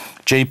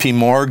 J.P.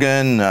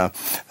 Morgan, the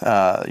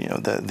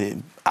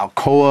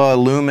Alcoa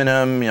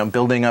aluminum,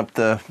 building up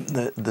the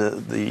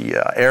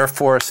Air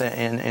Force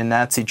in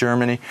Nazi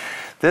Germany.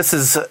 This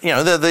is,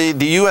 the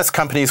U.S.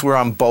 companies were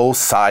on both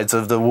sides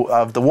of the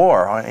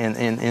war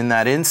in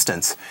that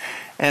instance.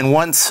 And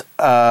once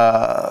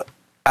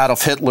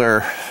Adolf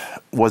Hitler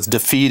was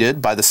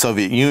defeated by the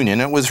Soviet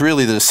Union, it was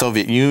really the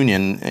Soviet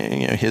Union,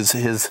 his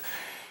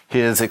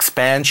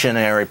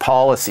expansionary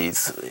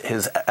policies,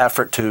 his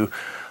effort to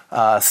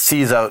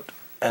seize out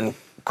and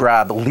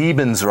grab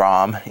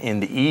Lebensraum in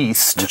the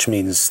east. Which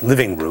means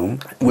living room.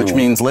 Which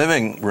means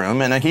living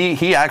room. And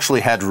he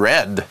actually had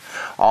read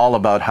all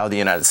about how the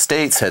United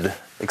States had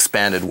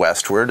expanded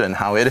westward and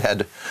how it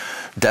had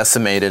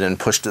decimated and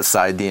pushed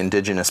aside the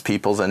indigenous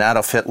peoples. And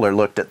Adolf Hitler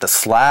looked at the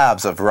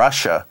Slavs of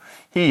Russia.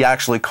 He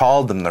actually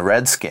called them the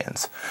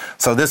Redskins.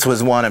 So this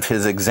was one of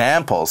his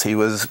examples. He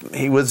was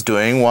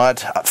doing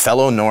what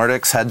fellow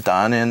Nordics had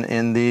done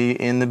in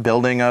the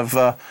building of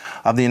the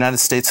United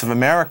States of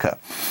America.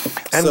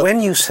 And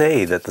when you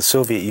say that the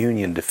Soviet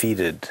Union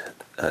defeated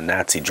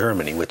Nazi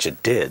Germany, which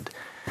it did,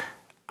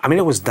 I mean,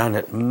 it was done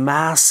at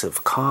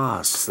massive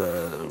costs.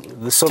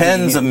 The Soviet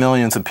Tens of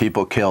millions of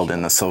people killed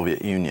in the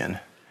Soviet Union.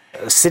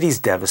 Cities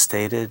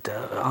devastated.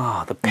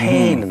 The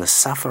pain and the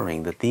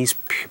suffering that these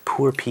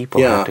poor people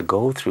had to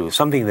go through.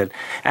 Something that,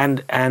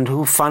 and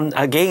who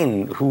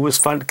was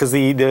funded, because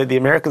the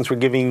Americans were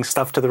giving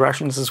stuff to the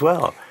Russians as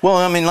well. Well,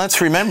 I mean, let's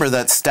remember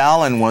that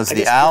Stalin was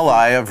the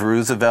ally of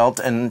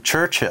Roosevelt and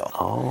Churchill.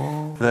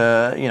 Oh.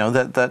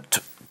 That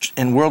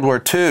in World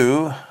War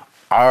II,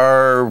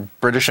 our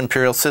British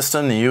imperial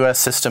system, the U.S.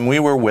 system, we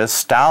were with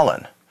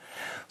Stalin.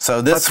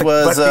 So this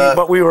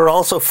but we were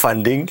also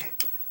funding.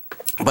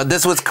 But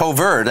this was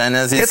covert, and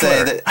as you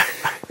say,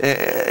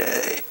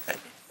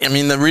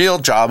 the real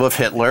job of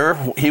Hitler,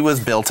 he was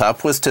built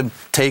up, was to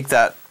take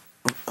that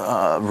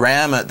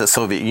ram at the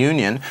Soviet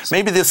Union.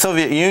 Maybe the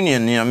Soviet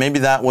Union, maybe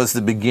that was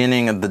the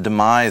beginning of the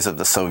demise of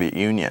the Soviet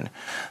Union,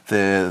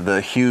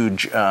 the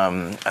huge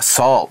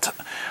assault.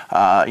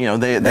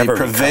 They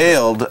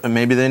prevailed. Recovered.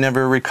 Maybe they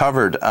never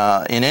recovered.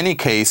 In any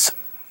case,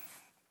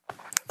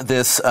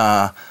 this.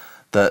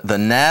 The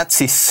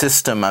Nazi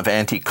system of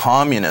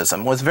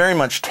anti-communism was very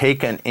much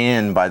taken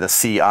in by the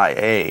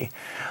CIA.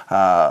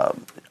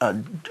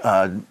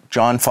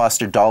 John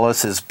Foster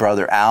Dulles, his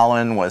brother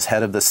Alan, was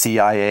head of the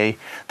CIA.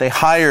 They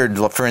hired,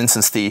 for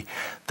instance, the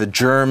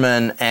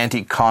German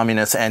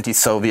anti-communist,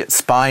 anti-Soviet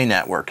spy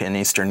network in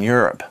Eastern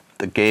Europe,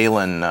 the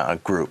Gehlen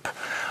group.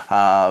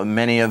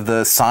 Many of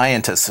the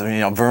scientists,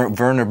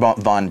 Werner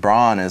von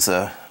Braun is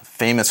a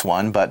famous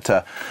one,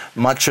 but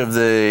much of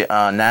the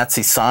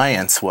Nazi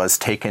science was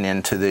taken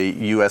into the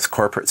U.S.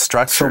 corporate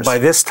structures. So by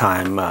this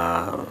time,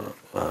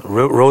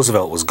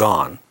 Roosevelt was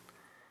gone,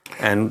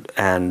 and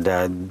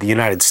the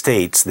United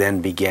States then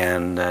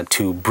began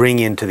to bring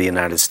into the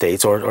United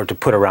States, or to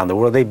put around the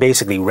world. They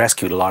basically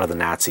rescued a lot of the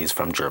Nazis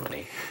from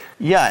Germany.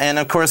 Yeah, and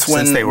of course,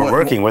 since they were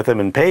working with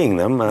them and paying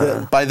them,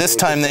 by this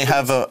time they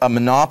have a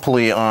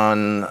monopoly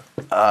on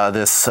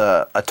this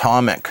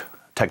atomic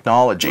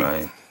technology.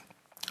 Right.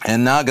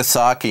 And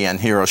Nagasaki and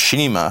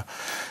Hiroshima,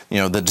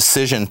 the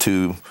decision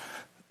to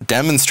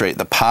demonstrate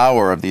the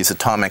power of these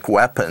atomic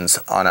weapons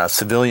on a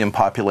civilian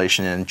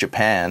population in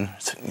Japan,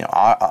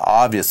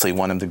 obviously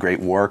one of the great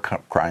war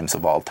crimes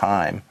of all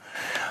time.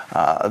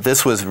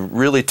 This was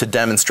really to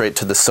demonstrate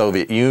to the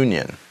Soviet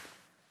Union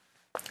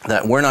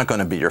that we're not going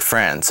to be your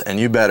friends, and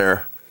you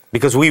better...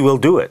 Because we will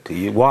do it.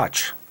 You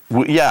watch.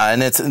 Yeah,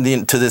 and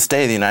to this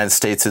day, the United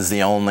States is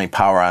the only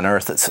power on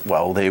earth that's,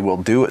 they will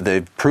do it.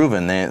 They've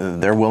proven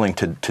they're willing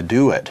to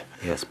do it.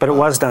 Yes, but it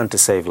was done to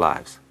save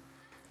lives.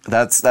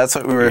 That's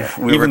what we were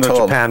told. Even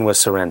though Japan was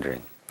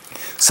surrendering.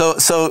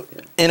 So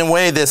in a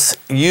way, this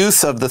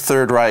use of the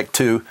Third Reich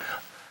to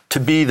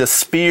be the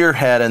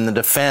spearhead in the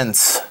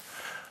defense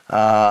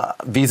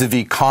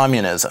vis-a-vis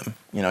communism,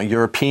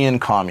 European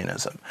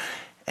communism.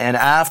 And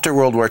after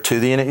World War II,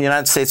 the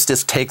United States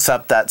just takes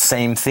up that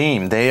same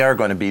theme. They are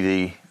going to be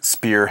the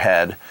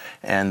spearhead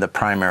and the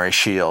primary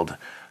shield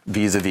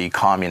vis-a-vis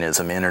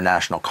communism,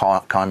 international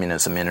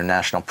communism,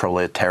 international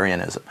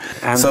proletarianism.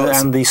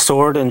 And the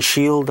sword and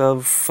shield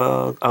of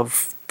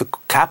the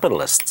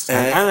capitalists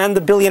and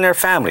the billionaire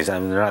families. I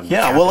mean,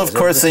 well, of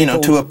course,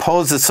 to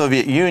oppose the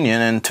Soviet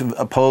Union and to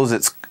oppose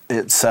its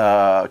its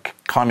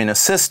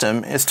communist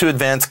system is to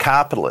advance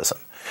capitalism.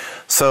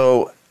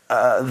 So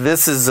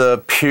this is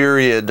a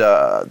period,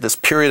 this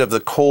period of the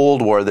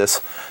Cold War,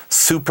 this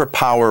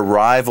superpower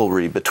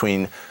rivalry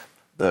between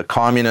the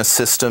communist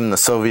system, the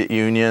Soviet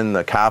Union,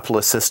 the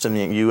capitalist system,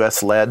 the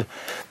U.S.-led.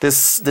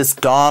 This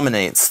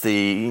dominates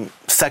the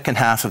second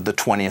half of the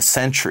 20th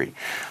century.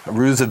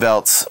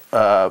 Roosevelt's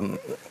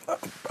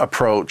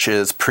approach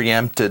is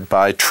preempted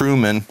by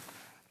Truman,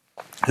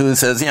 who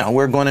says,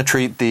 we're going to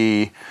treat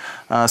the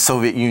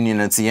Soviet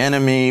Union as the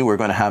enemy. We're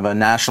going to have a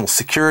national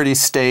security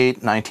state.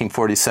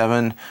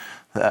 1947,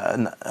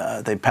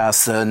 they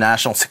pass the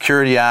National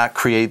Security Act,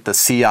 create the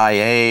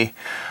CIA,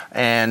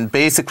 and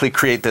basically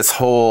create this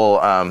whole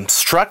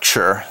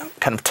structure,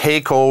 kind of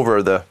take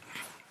over the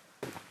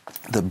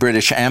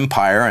British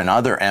Empire and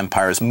other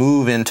empires,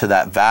 move into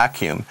that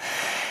vacuum.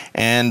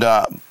 And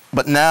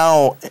but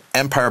now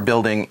empire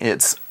building,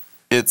 it's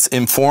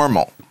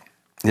informal.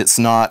 It's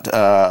not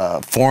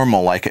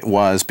formal like it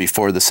was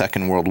before the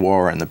Second World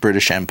War and the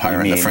British Empire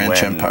and the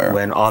French Empire.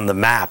 When on the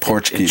map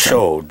Portuguese it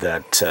showed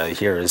that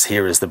here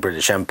is the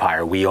British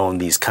Empire. We own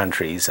these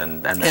countries,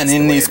 and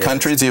in these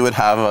countries you would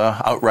have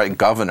an outright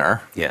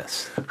governor,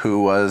 yes,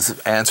 who was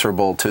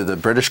answerable to the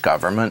British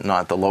government,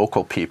 not the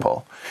local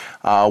people.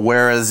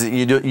 Whereas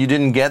you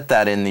didn't get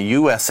that in the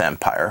U.S.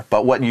 Empire.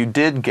 But what you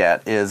did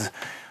get is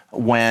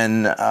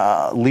when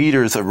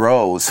leaders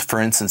arose, for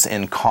instance,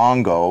 in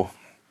Congo.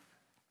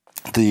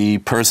 The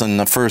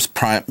first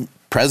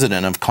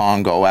president of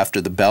Congo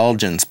after the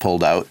Belgians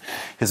pulled out,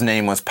 his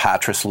name was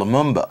Patrice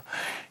Lumumba.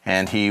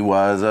 And he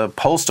was a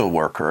postal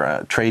worker,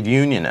 a trade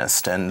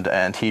unionist.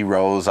 And he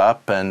rose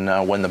up,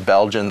 and when the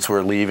Belgians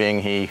were leaving,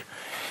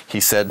 he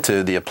said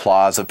to the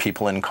applause of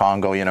people in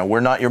Congo,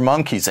 we're not your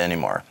monkeys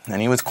anymore.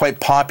 And he was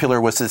quite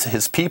popular with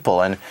his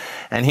people.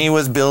 And he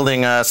was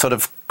building a sort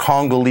of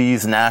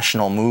Congolese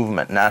national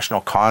movement,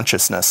 national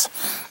consciousness.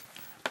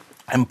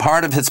 And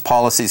part of his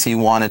policies, he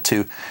wanted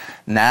to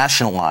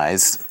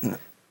nationalize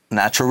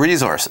natural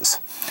resources.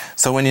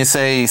 So when you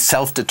say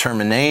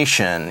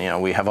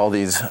self-determination, we have all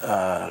these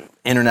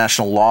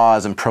international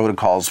laws and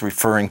protocols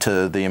referring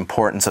to the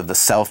importance of the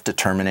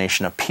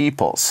self-determination of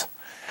peoples.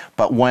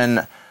 But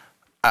when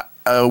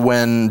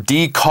the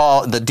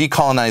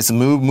decolonized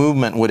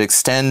movement would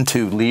extend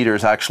to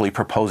leaders actually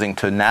proposing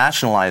to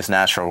nationalize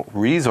natural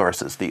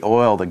resources, the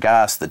oil, the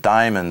gas, the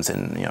diamonds,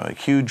 and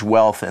huge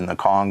wealth in the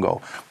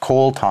Congo,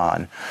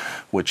 coltan,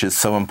 which is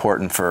so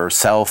important for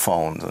cell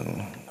phones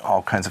and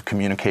all kinds of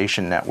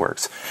communication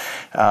networks.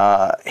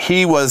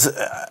 He was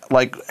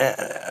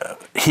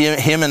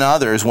him and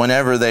others,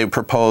 whenever they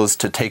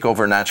proposed to take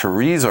over natural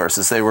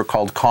resources, they were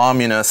called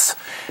communists,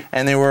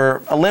 and they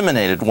were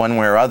eliminated one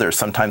way or other,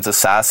 sometimes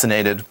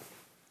assassinated.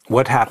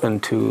 What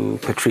happened to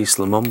Patrice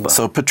Lumumba?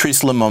 So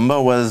Patrice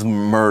Lumumba was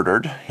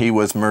murdered. He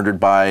was murdered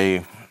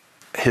by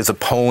his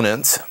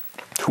opponents,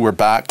 who were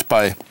backed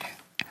by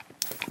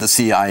the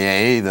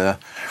CIA, the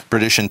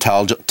British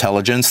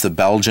intelligence, the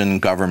Belgian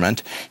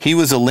government. He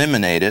was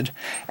eliminated,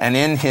 and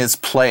in his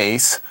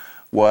place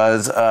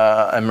was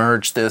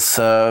emerged this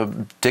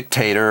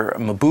dictator,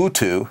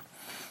 Mobutu,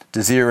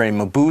 Desire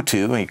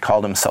Mobutu. He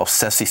called himself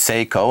Sesi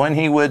Seko, and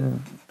he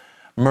would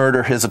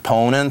murder his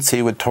opponents.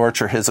 He would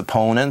torture his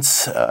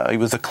opponents. He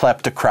was a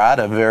kleptocrat,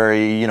 a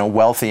very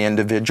wealthy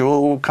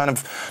individual who kind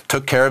of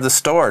took care of the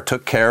store,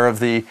 took care of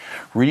the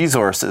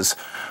resources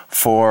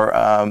for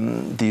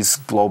these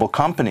global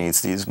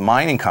companies, these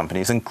mining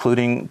companies,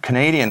 including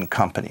Canadian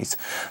companies.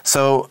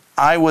 So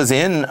I was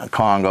in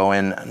Congo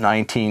in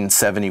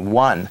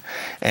 1971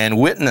 and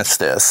witnessed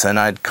this, and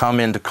I'd come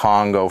into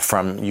Congo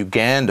from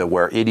Uganda,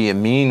 where Idi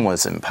Amin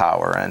was in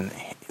power, and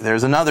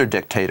there's another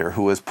dictator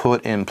who was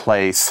put in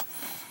place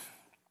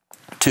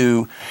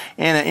to,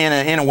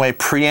 in a way,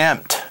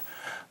 preempt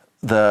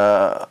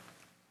the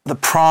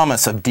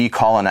promise of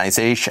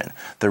decolonization,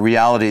 the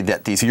reality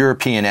that these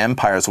European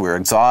empires were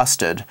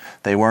exhausted,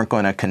 they weren't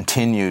going to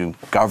continue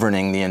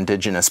governing the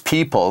indigenous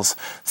peoples.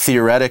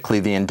 Theoretically,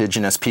 the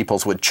indigenous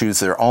peoples would choose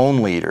their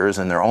own leaders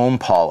and their own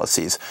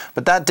policies,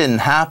 but that didn't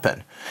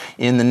happen.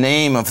 In the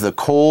name of the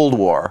Cold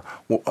War,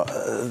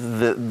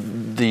 the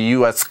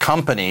U.S.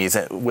 companies,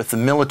 with the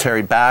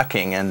military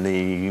backing and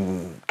the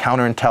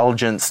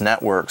counterintelligence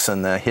networks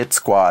and the hit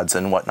squads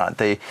and whatnot,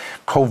 they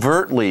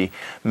covertly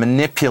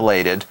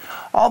manipulated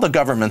all the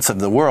governments of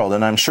the world,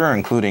 and I'm sure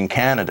including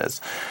Canada's,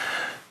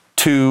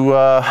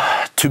 to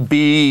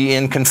be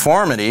in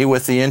conformity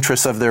with the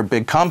interests of their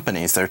big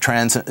companies. They're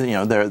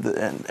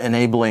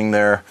enabling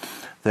their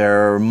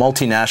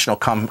multinational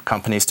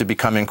companies to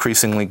become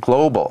increasingly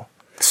global.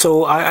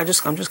 So I'm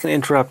just going to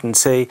interrupt and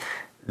say,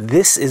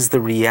 this is the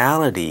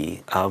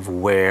reality of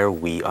where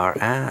we are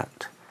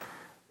at.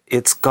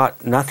 It's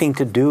got nothing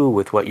to do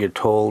with what you're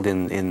told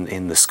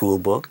in the school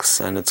books,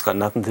 and it's got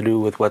nothing to do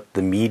with what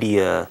the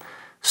media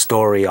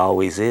story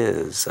always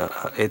is.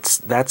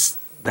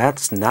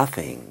 That's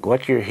nothing.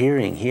 What you're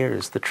hearing here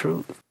is the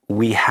truth.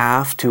 We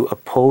have to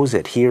oppose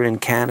it here in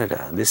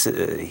Canada.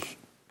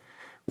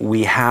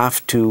 We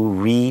have to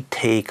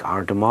retake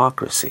our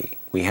democracy.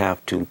 We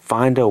have to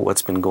find out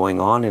what's been going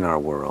on in our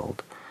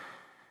world.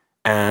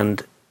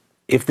 And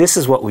if this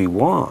is what we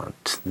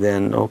want,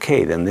 then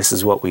okay, then this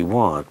is what we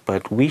want.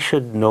 But we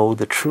should know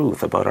the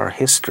truth about our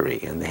history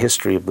and the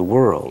history of the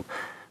world,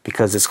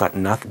 because it's got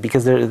nothing.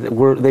 Because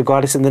they've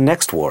got us in the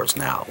next wars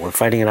now. We're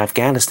fighting in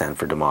Afghanistan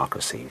for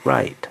democracy,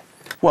 right?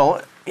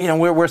 Well, you know,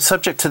 we're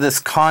subject to this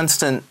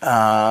constant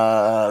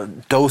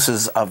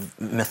doses of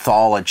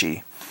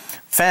mythology,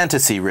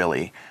 fantasy,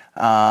 really.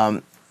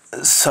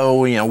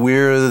 So, you know,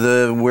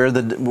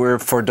 we're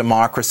for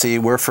democracy,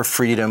 we're for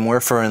freedom, we're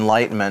for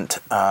enlightenment.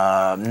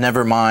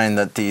 Never mind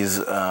that these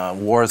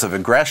wars of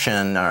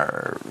aggression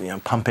are, you know,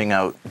 pumping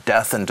out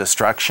death and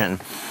destruction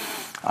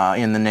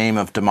in the name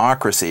of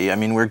democracy. I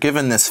mean, we're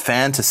given this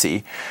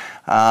fantasy.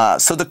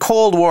 So the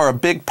Cold War, a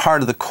big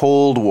part of the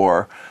Cold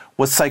War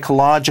was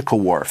psychological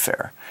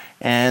warfare.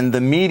 And the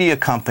media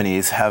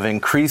companies have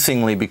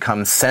increasingly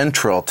become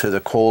central to the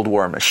Cold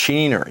War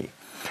machinery.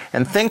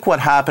 And think what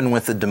happened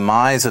with the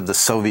demise of the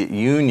Soviet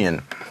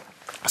Union,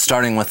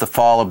 starting with the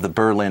fall of the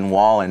Berlin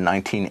Wall in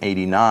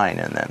 1989,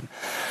 and then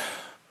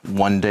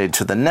one day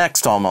to the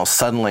next almost,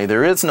 suddenly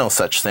there is no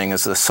such thing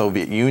as the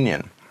Soviet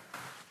Union.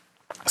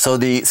 So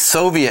the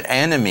Soviet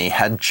enemy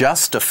had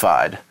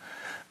justified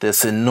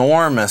this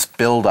enormous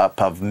buildup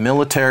of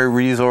military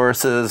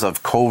resources,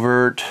 of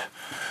covert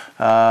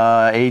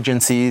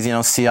agencies, you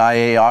know,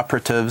 CIA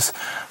operatives,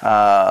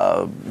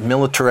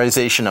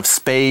 militarization of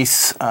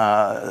space.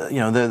 You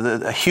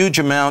know, a huge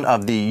amount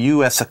of the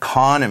U.S.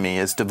 economy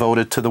is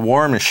devoted to the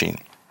war machine.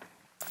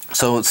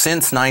 So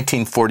since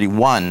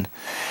 1941,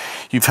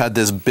 you've had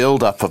this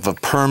buildup of a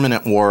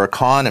permanent war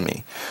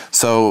economy.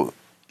 So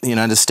the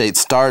United States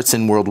starts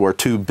in World War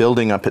II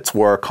building up its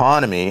war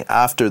economy.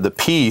 After the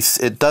peace,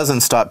 it doesn't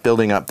stop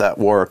building up that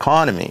war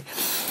economy.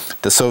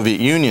 The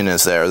Soviet Union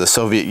is there. The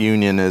Soviet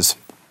Union is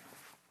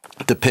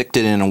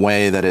depicted in a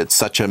way that it's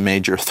such a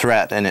major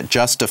threat, and it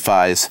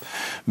justifies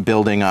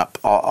building up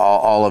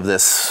all of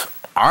this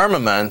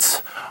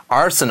armaments,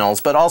 arsenals,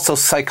 but also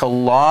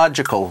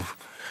psychological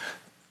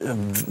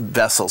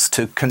vessels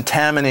to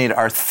contaminate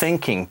our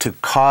thinking, to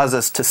cause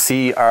us to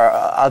see our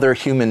other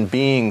human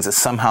beings as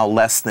somehow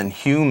less than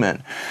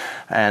human.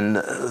 And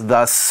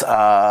thus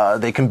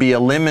they can be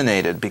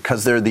eliminated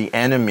because they're the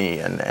enemy,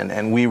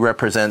 and we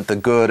represent the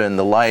good and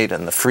the light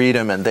and the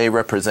freedom, and they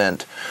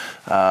represent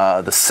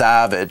the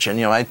savage. And,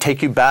 you know, I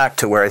take you back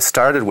to where I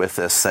started with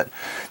this, that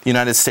the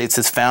United States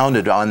is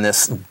founded on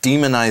this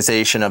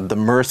demonization of the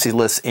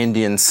merciless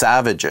Indian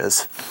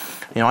savages.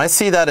 You know, I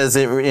see that as,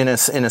 in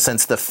a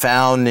sense, the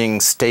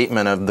founding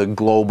statement of the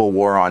global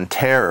war on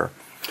terror.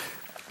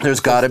 There's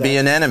got to be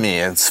an enemy.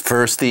 It's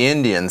first the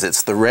Indians,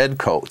 it's the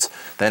redcoats,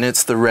 then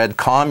it's the red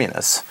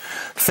communists.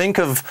 Think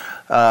of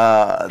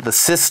the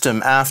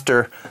system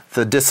after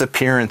the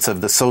disappearance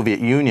of the Soviet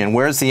Union.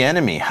 Where's the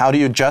enemy? How do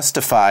you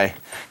justify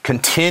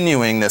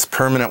continuing this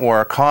permanent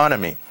war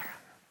economy?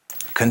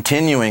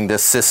 Continuing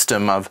this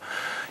system of,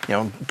 you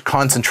know,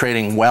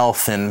 concentrating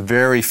wealth in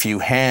very few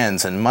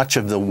hands, and much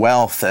of the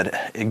wealth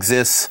that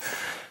exists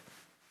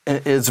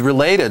is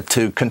related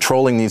to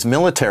controlling these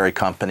military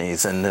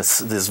companies and this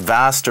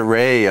vast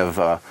array of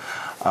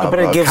but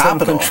it gives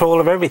capital. them control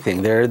of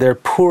everything. Their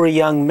poor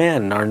young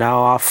men are now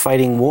off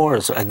fighting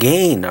wars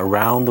again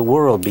around the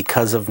world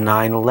because of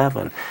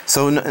 9/11.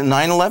 So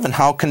 9/11,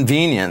 how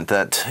convenient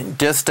that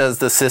just as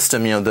the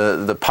system, you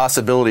know, the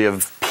possibility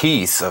of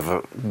peace, of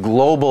a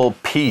global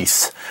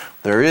peace,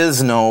 there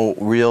is no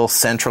real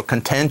central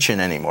contention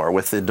anymore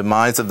with the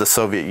demise of the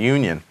Soviet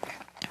Union.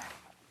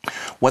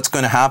 What's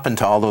going to happen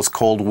to all those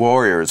Cold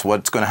Warriors?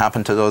 What's going to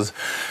happen to those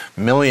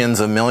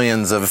millions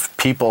of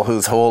people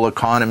whose whole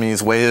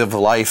economies, way of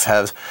life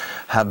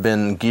have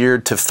been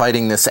geared to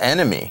fighting this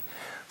enemy?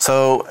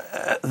 So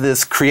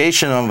this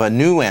creation of a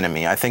new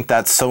enemy, I think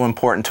that's so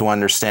important to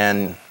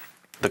understand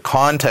the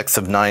context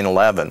of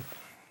 9/11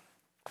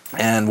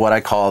 and what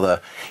I call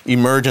the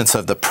emergence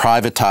of the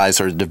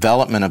privatized, or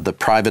development of the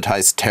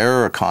privatized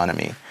terror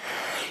economy.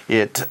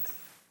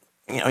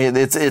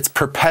 It's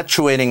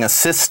perpetuating a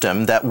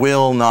system that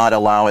will not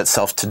allow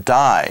itself to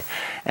die.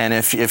 And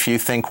if you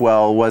think,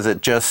 well, was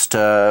it just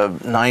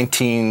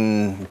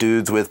 19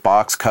 dudes with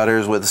box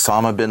cutters with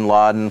Osama bin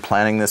Laden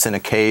planning this in a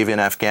cave in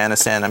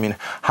Afghanistan? I mean,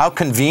 how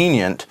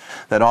convenient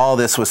that all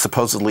this was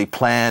supposedly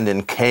planned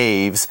in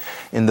caves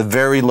in the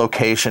very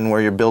location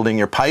where you're building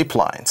your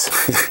pipelines.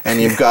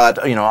 And you've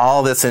got, you know,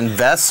 all this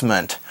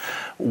investment.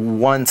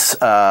 Once,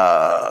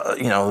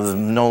 you know,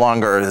 no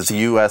longer is the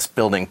U.S.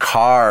 building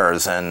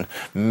cars and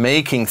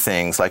making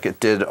things like it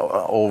did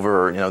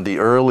over, you know, the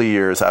early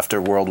years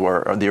after World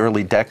War, or the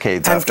early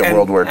decades after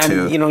World War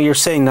II. And, you know, you're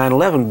saying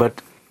 9/11,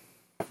 but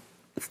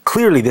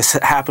clearly this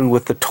happened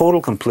with the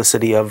total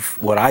complicity of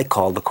what I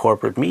call the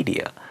corporate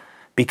media.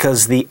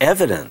 Because the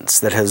evidence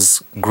that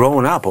has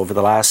grown up over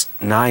the last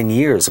 9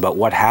 years about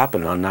what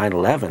happened on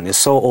 9/11 is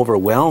so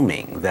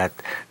overwhelming that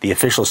the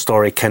official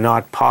story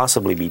cannot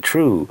possibly be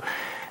true.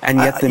 And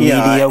yet the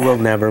media will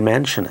never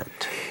mention it.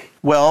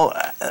 Well,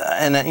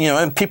 and you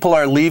know, people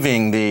are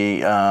leaving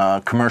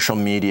the commercial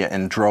media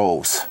in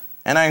droves.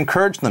 And I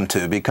encourage them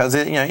to, because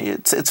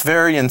it's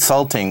very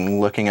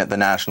insulting looking at the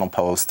National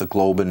Post, the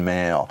Globe and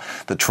Mail,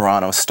 the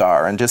Toronto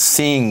Star, and just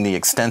seeing the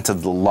extent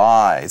of the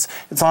lies.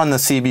 It's on the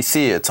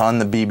CBC, it's on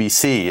the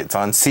BBC, it's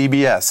on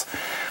CBS.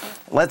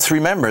 Let's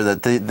remember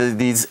that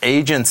these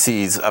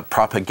agencies of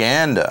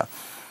propaganda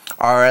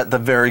are at the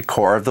very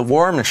core of the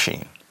war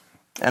machine.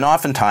 And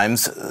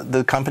oftentimes,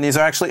 the companies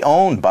are actually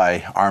owned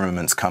by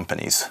armaments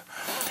companies.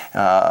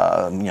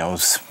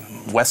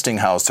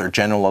 Westinghouse or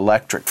General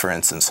Electric, for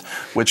instance,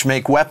 which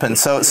make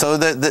weapons. So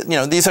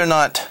that these are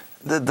not.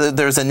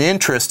 There's an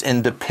interest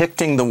in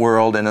depicting the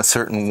world in a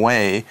certain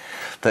way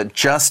that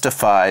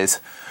justifies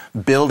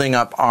building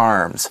up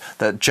arms,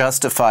 that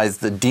justifies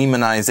the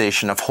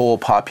demonization of whole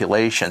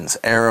populations.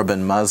 Arab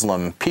and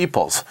Muslim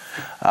peoples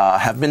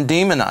have been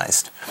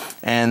demonized.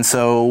 And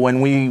so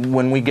when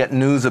we get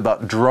news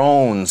about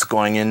drones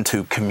going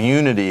into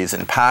communities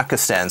in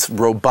Pakistan,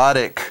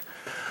 robotic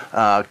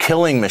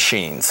killing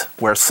machines,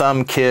 where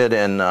some kid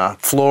in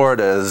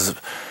Florida is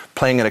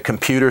playing at a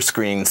computer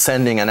screen,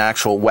 sending an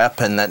actual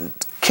weapon that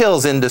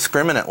kills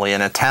indiscriminately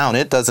in a town.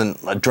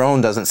 A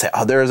drone doesn't say,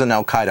 oh, there's an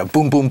Al-Qaeda,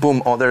 boom, boom,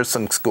 boom, oh, there's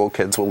some school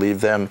kids, we'll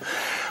leave them.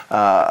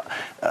 How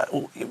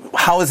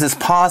is this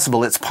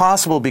possible? It's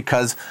possible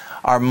because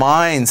our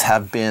minds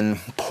have been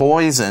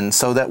poisoned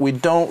so that we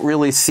don't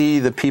really see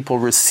the people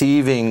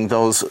receiving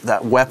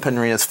that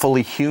weaponry as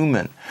fully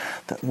human.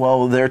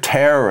 Well, they're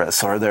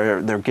terrorists, or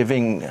they're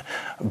giving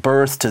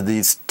birth to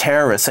these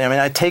terrorists. I mean,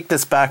 I take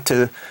this back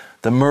to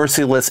the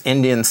merciless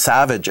Indian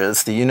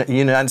savages. The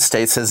United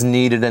States has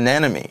needed an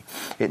enemy.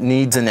 It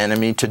needs an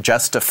enemy to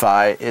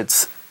justify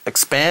its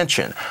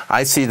expansion.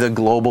 I see the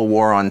global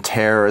war on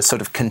terror as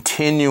sort of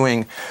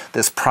continuing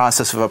this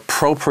process of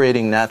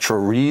appropriating natural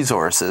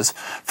resources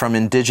from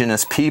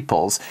indigenous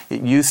peoples.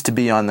 It used to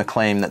be on the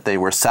claim that they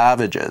were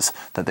savages,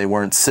 that they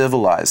weren't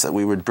civilized, that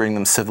we would bring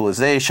them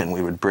civilization,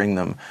 we would bring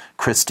them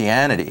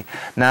Christianity.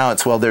 Now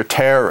it's, well, they're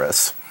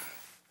terrorists.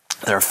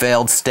 They're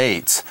failed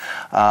states.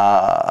 So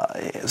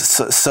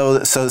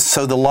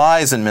the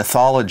lies in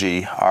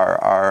mythology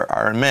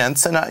are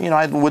immense. And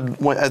I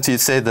would, as you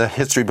say, the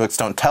history books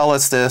don't tell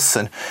us this.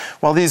 And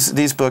well,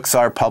 these books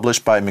are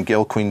published by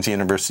McGill Queen's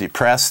University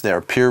Press. They're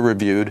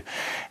peer-reviewed,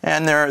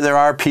 and there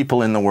are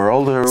people in the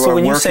world who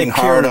are working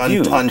hard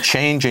on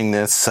changing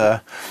this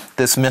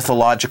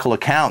mythological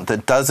account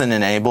that doesn't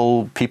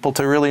enable people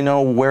to really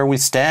know where we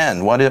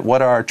stand.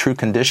 What are our true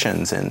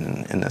conditions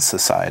in this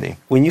society?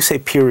 When you say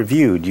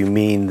peer-reviewed, you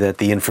mean that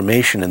the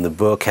information in the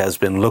book has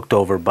been looked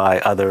over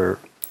by other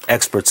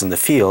experts in the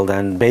field,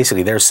 and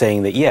basically they're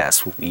saying that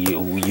yes,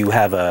 you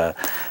have an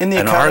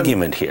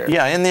argument here.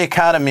 Yeah, in the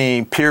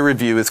academy, peer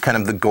review is kind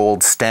of the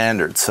gold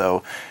standard.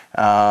 So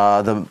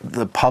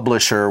the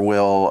publisher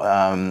will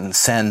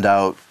send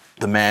out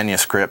the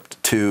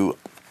manuscript to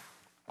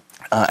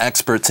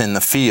experts in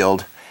the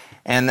field,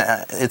 and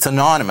it's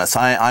anonymous.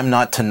 I'm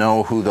not to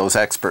know who those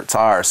experts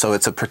are, so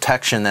it's a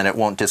protection that it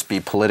won't just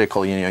be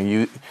political.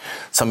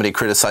 Somebody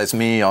criticize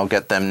me, I'll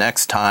get them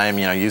next time.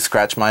 You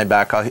scratch my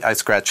back, I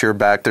scratch your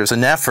back. There's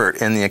an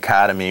effort in the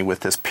academy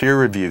with this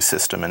peer review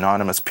system,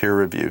 anonymous peer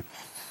review,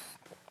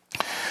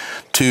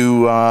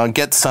 to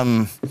get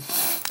some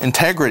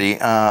integrity.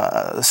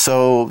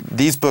 So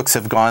these books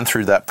have gone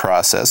through that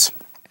process.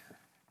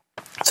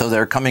 So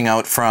they're coming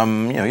out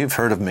from, you've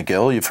heard of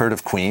McGill, you've heard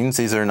of Queen's.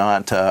 These are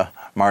not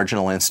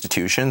marginal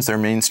institutions, they're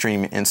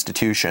mainstream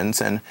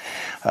institutions. And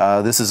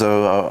this is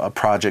a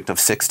project of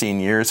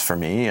 16 years for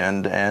me.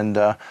 And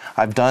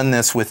I've done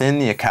this within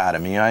the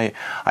academy. I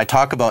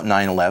talk about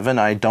 9/11.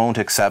 I don't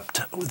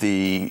accept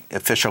the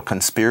official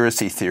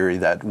conspiracy theory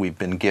that we've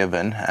been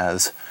given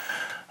as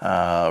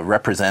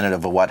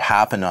representative of what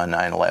happened on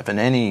 9/11.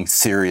 Any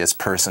serious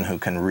person who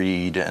can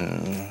read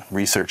and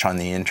research on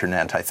the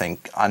internet, I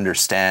think,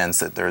 understands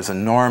that there's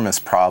enormous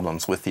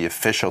problems with the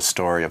official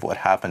story of what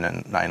happened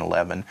in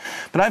 9/11.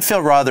 But I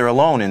feel rather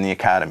alone in the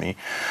academy.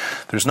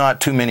 There's not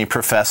too many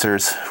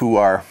professors who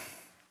are,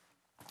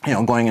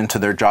 going into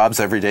their jobs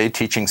every day,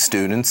 teaching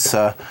students,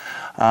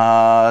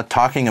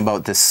 talking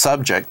about this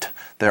subject.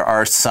 There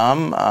are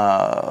some,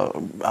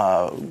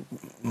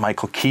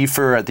 Michael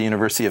Kiefer at the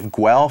University of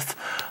Guelph,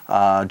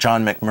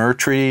 John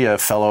McMurtry, a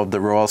fellow of the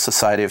Royal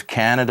Society of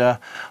Canada,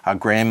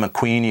 Graham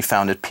McQueen, he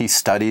founded Peace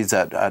Studies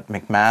at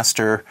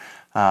McMaster.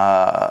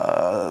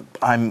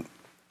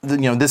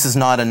 This is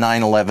not a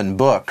 9/11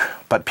 book,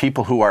 but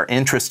people who are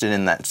interested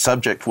in that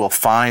subject will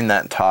find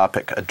that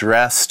topic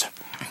addressed.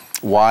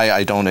 Why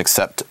I don't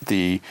accept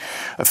the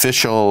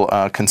official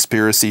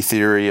conspiracy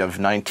theory of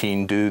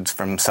 19 dudes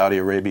from Saudi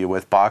Arabia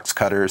with box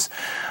cutters.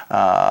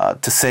 To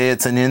say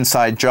it's an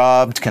inside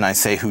job, can I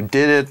say who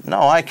did it?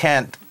 No, I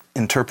can't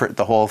interpret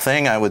the whole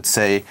thing. I would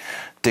say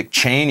Dick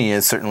Cheney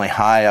is certainly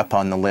high up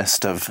on the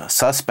list of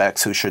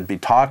suspects who should be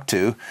talked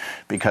to,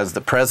 because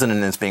the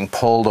president is being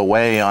pulled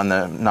away on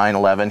the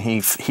 9/11.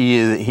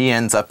 He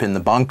ends up in the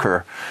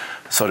bunker,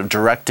 sort of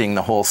directing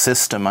the whole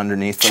system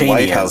underneath the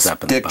White House.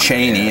 Dick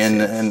Cheney,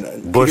 yes,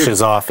 and Bush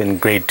is off in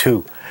grade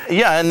 2.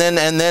 Yeah, and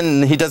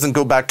then he doesn't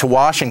go back to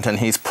Washington.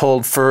 He's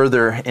pulled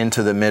further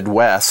into the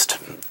Midwest,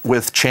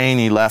 with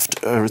Cheney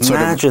left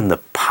Imagine the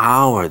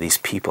power these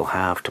people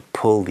have to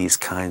pull these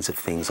kinds of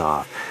things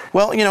off.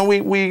 Well, you know,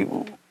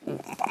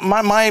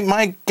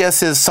 my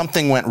guess is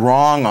something went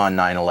wrong on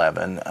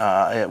 9/11.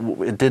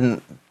 It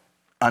didn't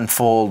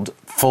unfold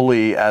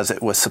fully as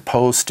it was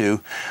supposed to,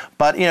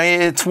 but you know,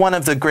 it's one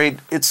of the great.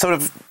 It's sort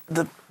of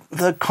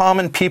the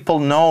common people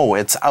know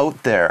it's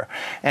out there,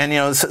 and you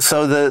know,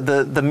 so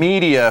the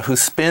media who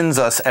spins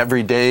us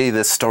every day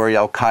this story,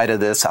 Al Qaeda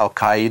this, Al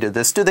Qaeda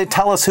this. Do they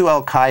tell us who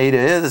Al Qaeda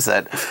is?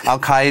 That Al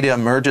Qaeda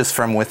emerges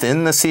from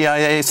within the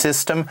CIA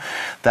system?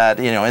 That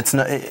you know, it's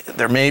not,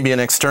 there may be an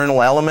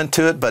external element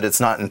to it, but it's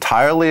not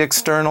entirely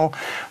external.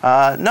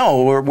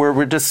 No,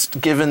 we're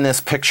just given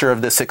this picture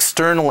of this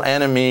external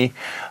enemy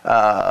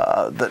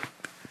that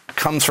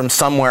comes from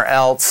somewhere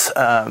else,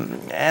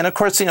 and of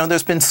course, you know,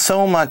 there's been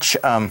so much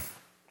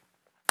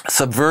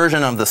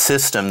subversion of the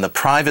system, the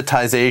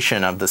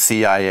privatization of the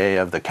CIA,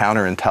 of the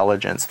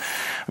counterintelligence.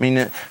 I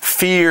mean,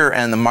 fear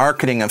and the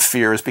marketing of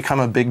fear has become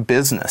a big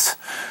business.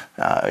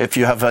 If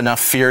you have enough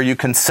fear, you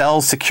can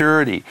sell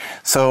security.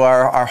 So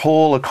our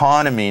whole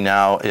economy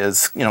now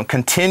is, you know,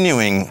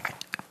 continuing.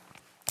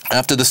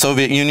 After the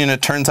Soviet Union,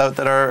 it turns out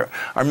that our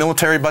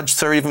military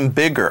budgets are even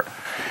bigger.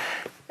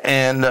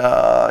 And,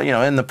 you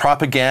know, and the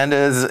propaganda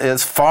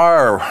is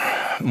far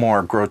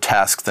more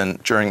grotesque than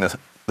during the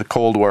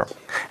Cold War.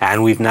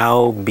 And we've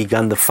now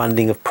begun the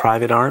funding of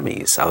private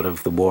armies out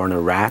of the war in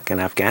Iraq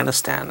and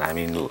Afghanistan. I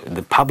mean,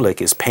 the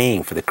public is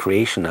paying for the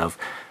creation of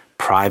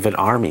private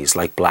armies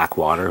like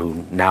Blackwater,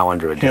 who now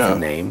under a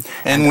different name.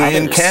 And we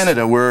in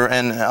Canada,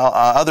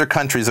 other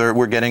countries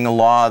we're getting a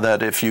law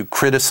that if you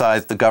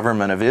criticize the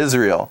government of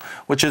Israel,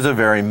 which is a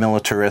very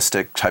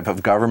militaristic type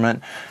of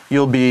government,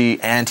 you'll be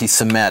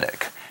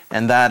anti-Semitic.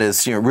 And that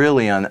is, you know,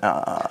 really now,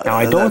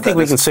 I don't think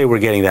we can say we're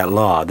getting that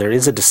law. There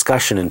is a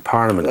discussion in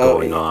Parliament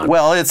going on.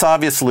 Well, it's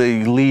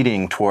obviously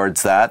leading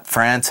towards that.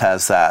 France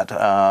has that.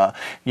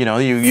 You know,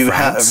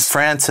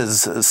 France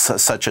has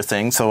such a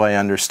thing, so I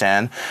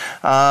understand.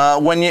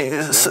 When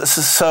you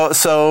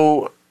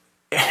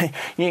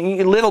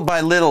little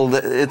by little,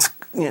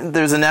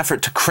 there's an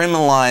effort to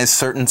criminalize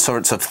certain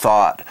sorts of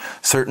thought,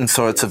 certain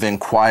sorts of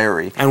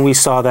inquiry. And we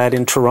saw that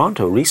in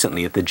Toronto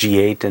recently at the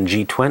G8 and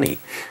G20.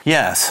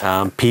 Yes.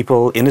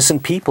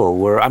 Innocent people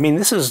were, I mean,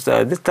 this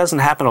doesn't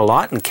happen a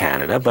lot in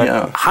Canada,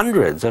 but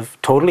hundreds of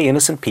totally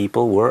innocent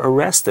people were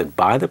arrested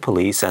by the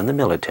police and the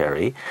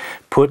military,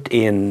 put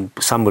in,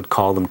 some would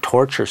call them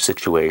torture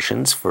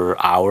situations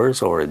for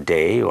hours or a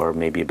day or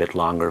maybe a bit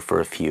longer for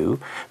a few.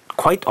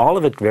 Quite all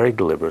of it very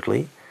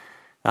deliberately.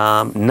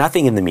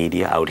 Nothing in the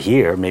media out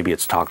here, maybe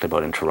it's talked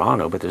about in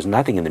Toronto, but there's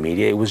nothing in the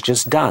media. It was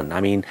just done.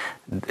 I mean,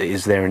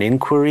 is there an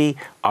inquiry?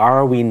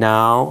 Are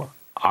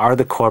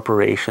the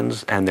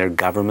corporations and their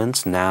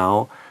governments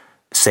now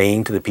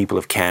saying to the people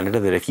of Canada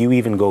that if you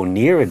even go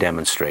near a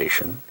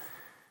demonstration,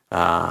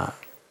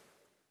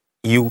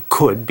 you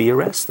could be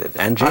arrested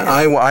and jailed?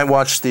 I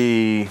watched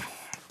these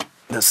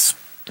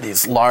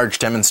large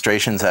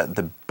demonstrations at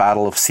the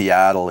Battle of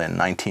Seattle in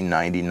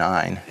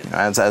 1999,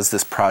 as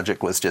this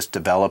project was just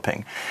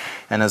developing.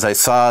 And as I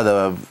saw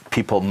the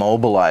people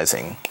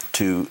mobilizing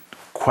to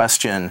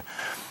question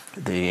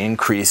the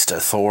increased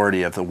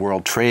authority of the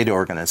World Trade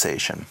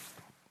Organization,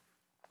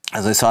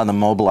 as I saw them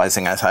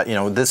mobilizing, I thought, you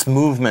know, this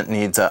movement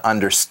needs an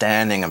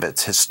understanding of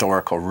its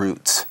historical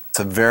roots. It's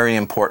a very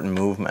important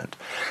movement.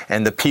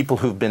 And the people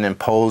who've been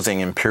imposing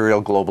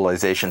imperial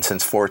globalization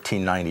since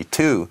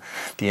 1492,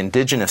 the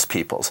indigenous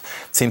peoples,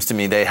 it seems to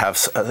me they have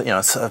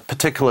a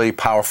particularly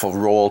powerful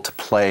role to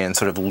play in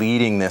sort of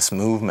leading this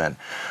movement.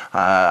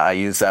 I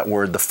use that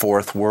word, the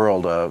fourth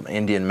world. An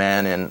Indian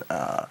man in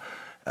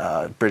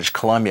British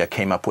Columbia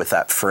came up with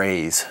that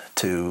phrase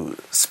to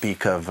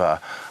speak of a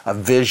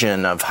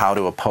vision of how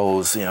to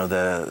oppose, you know,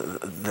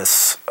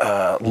 this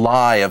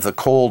lie of the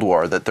Cold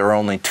War that there are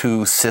only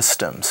two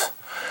systems,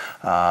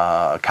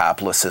 a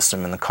capitalist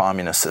system and the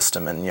communist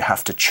system, and you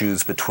have to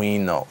choose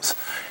between those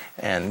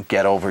and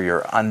get over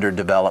your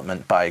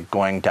underdevelopment by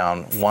going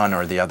down one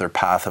or the other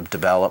path of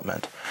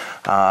development.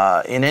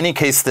 In any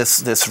case,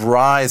 this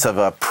rise of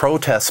a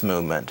protest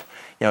movement,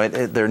 you know,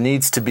 there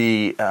needs to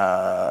be,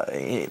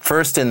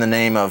 first in the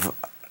name of,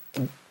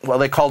 well,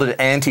 they called it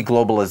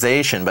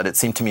anti-globalization, but it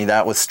seemed to me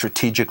that was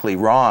strategically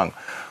wrong.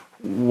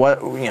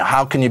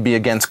 How can you be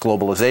against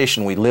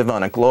globalization? We live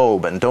on a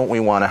globe, and don't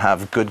we want to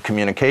have good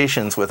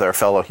communications with our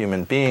fellow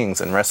human beings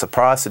and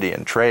reciprocity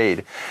and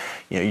trade?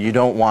 You know, you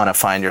don't want to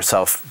find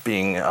yourself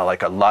being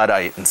like a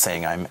Luddite and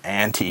saying, I'm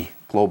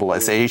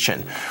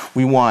anti-globalization.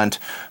 We want,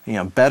 you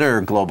know,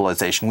 better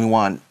globalization. We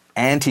want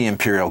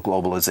anti-imperial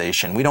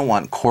globalization. We don't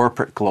want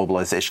corporate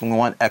globalization. We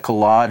want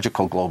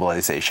ecological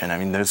globalization. I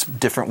mean, there's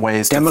different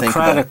ways to think about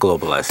democratic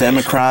globalization.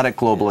 Democratic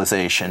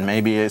globalization.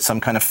 Maybe some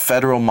kind of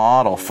federal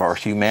model for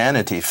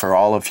humanity, for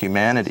all of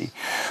humanity.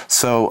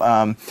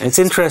 So it's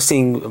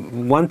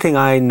interesting. One thing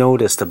I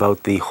noticed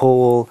about the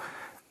whole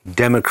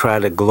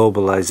democratic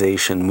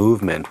globalization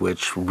movement,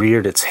 which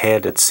reared its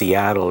head at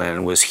Seattle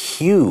and was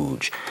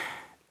huge,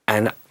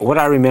 and what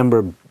I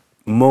remember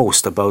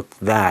most about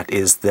that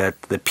is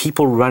that the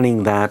people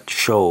running that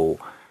show,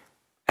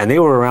 and they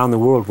were around the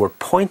world, were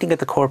pointing at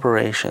the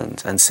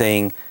corporations and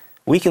saying,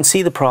 we can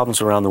see the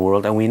problems around the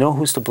world and we know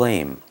who's to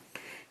blame.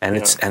 And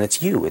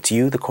it's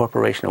you, the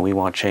corporation, and we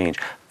want change.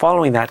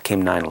 Following that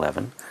came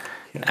 9/11.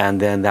 And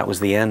then that was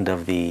the end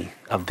of the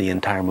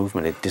entire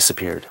movement. It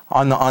disappeared.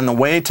 On the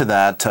way to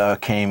that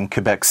came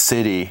Quebec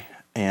City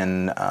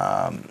in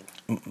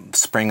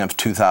spring of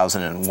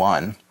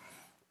 2001.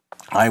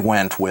 I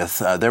went with,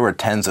 there were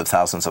tens of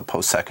thousands of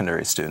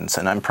post-secondary students,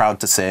 and I'm proud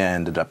to say I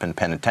ended up in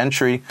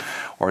penitentiary,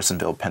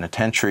 Orsonville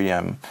Penitentiary.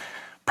 I'm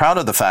proud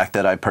of the fact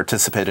that I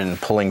participated in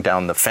pulling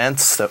down the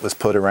fence that was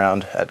put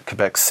around at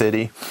Quebec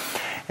City.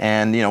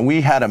 And, you know,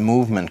 we had a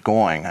movement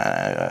going.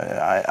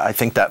 I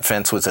think that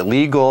fence was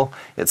illegal.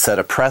 It set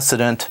a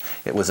precedent.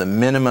 It was a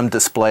minimum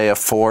display of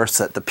force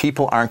that the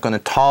people aren't going to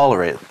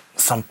tolerate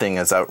something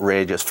as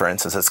outrageous, for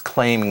instance, as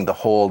claiming the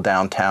whole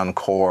downtown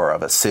core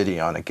of a city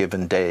on a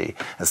given day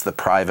as the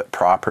private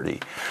property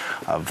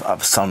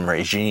of some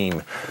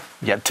regime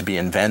yet to be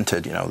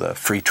invented. You know, the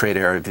free trade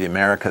area of the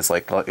Americas,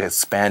 like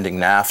expanding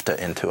NAFTA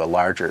into a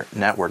larger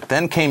network.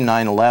 Then came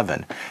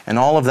 9/11, and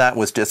all of that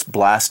was just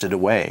blasted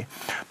away.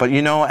 But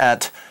you know,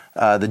 at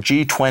the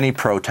G20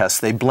 protests,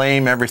 they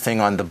blame everything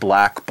on the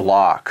black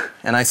bloc.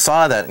 And I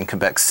saw that in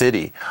Quebec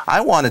City. I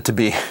wanted to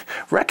be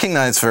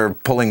recognized for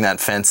pulling that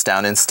fence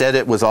down. Instead,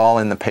 it was all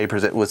in the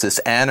papers. It was this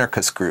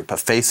anarchist group, a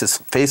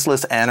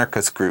faceless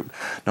anarchist group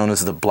known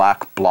as the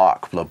Black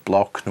Bloc, Le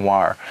Bloc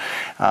Noir.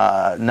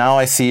 Now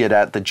I see it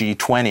at the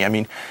G20. I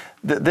mean,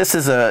 this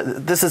is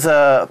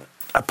a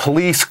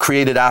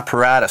police-created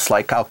apparatus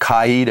like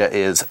Al-Qaeda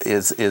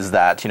is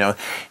that, you know,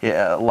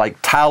 like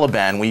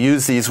Taliban. We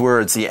use these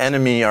words, the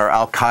enemy are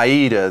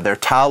Al-Qaeda, they're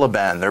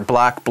Taliban, they're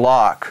Black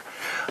Bloc.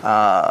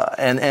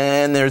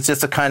 And there's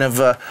just a kind of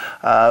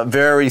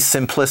very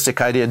simplistic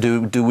idea.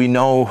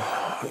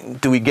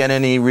 Do we get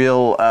any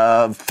real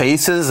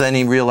faces,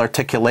 any real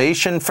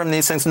articulation from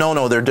these things?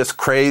 No, they're just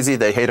crazy.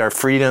 They hate our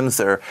freedoms.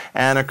 They're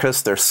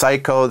anarchists. They're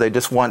psycho. They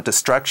just want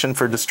destruction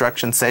for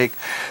destruction's sake.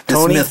 This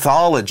Tony,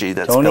 mythology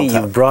that's Tony, built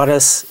up. you've brought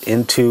us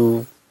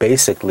into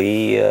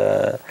basically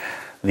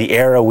the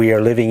era we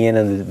are living in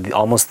and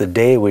almost the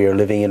day we are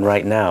living in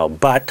right now.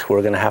 But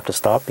we're going to have to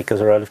stop because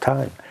we're out of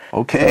time.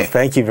 Okay. So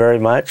thank you very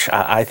much.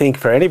 I think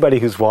for anybody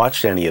who's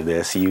watched any of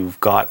this, you've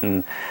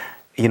gotten,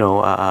 you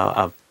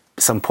know,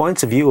 some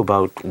points of view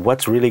about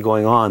what's really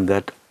going on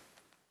that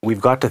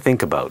we've got to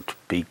think about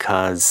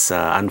because,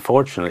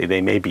 unfortunately,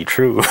 they may be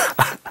true.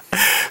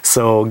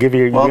 So give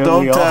your...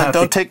 Well,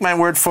 don't take my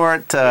word for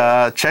it.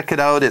 Check it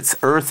out. It's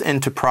Earth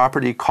into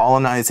Property,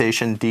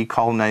 Colonization,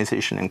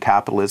 Decolonization and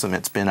Capitalism.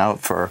 It's been out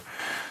for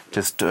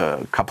just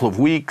a couple of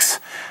weeks.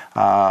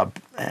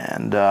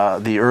 And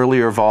the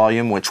earlier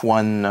volume, which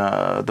won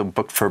the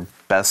book for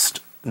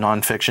Best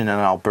Nonfiction in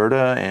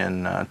Alberta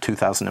in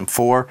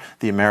 2004,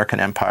 The American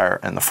Empire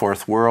and the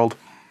Fourth World.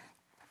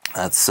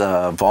 That's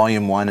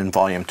Volume 1 and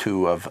Volume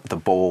 2 of The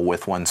Bowl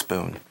with One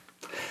Spoon.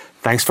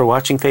 Thanks for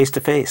watching Face to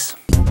Face.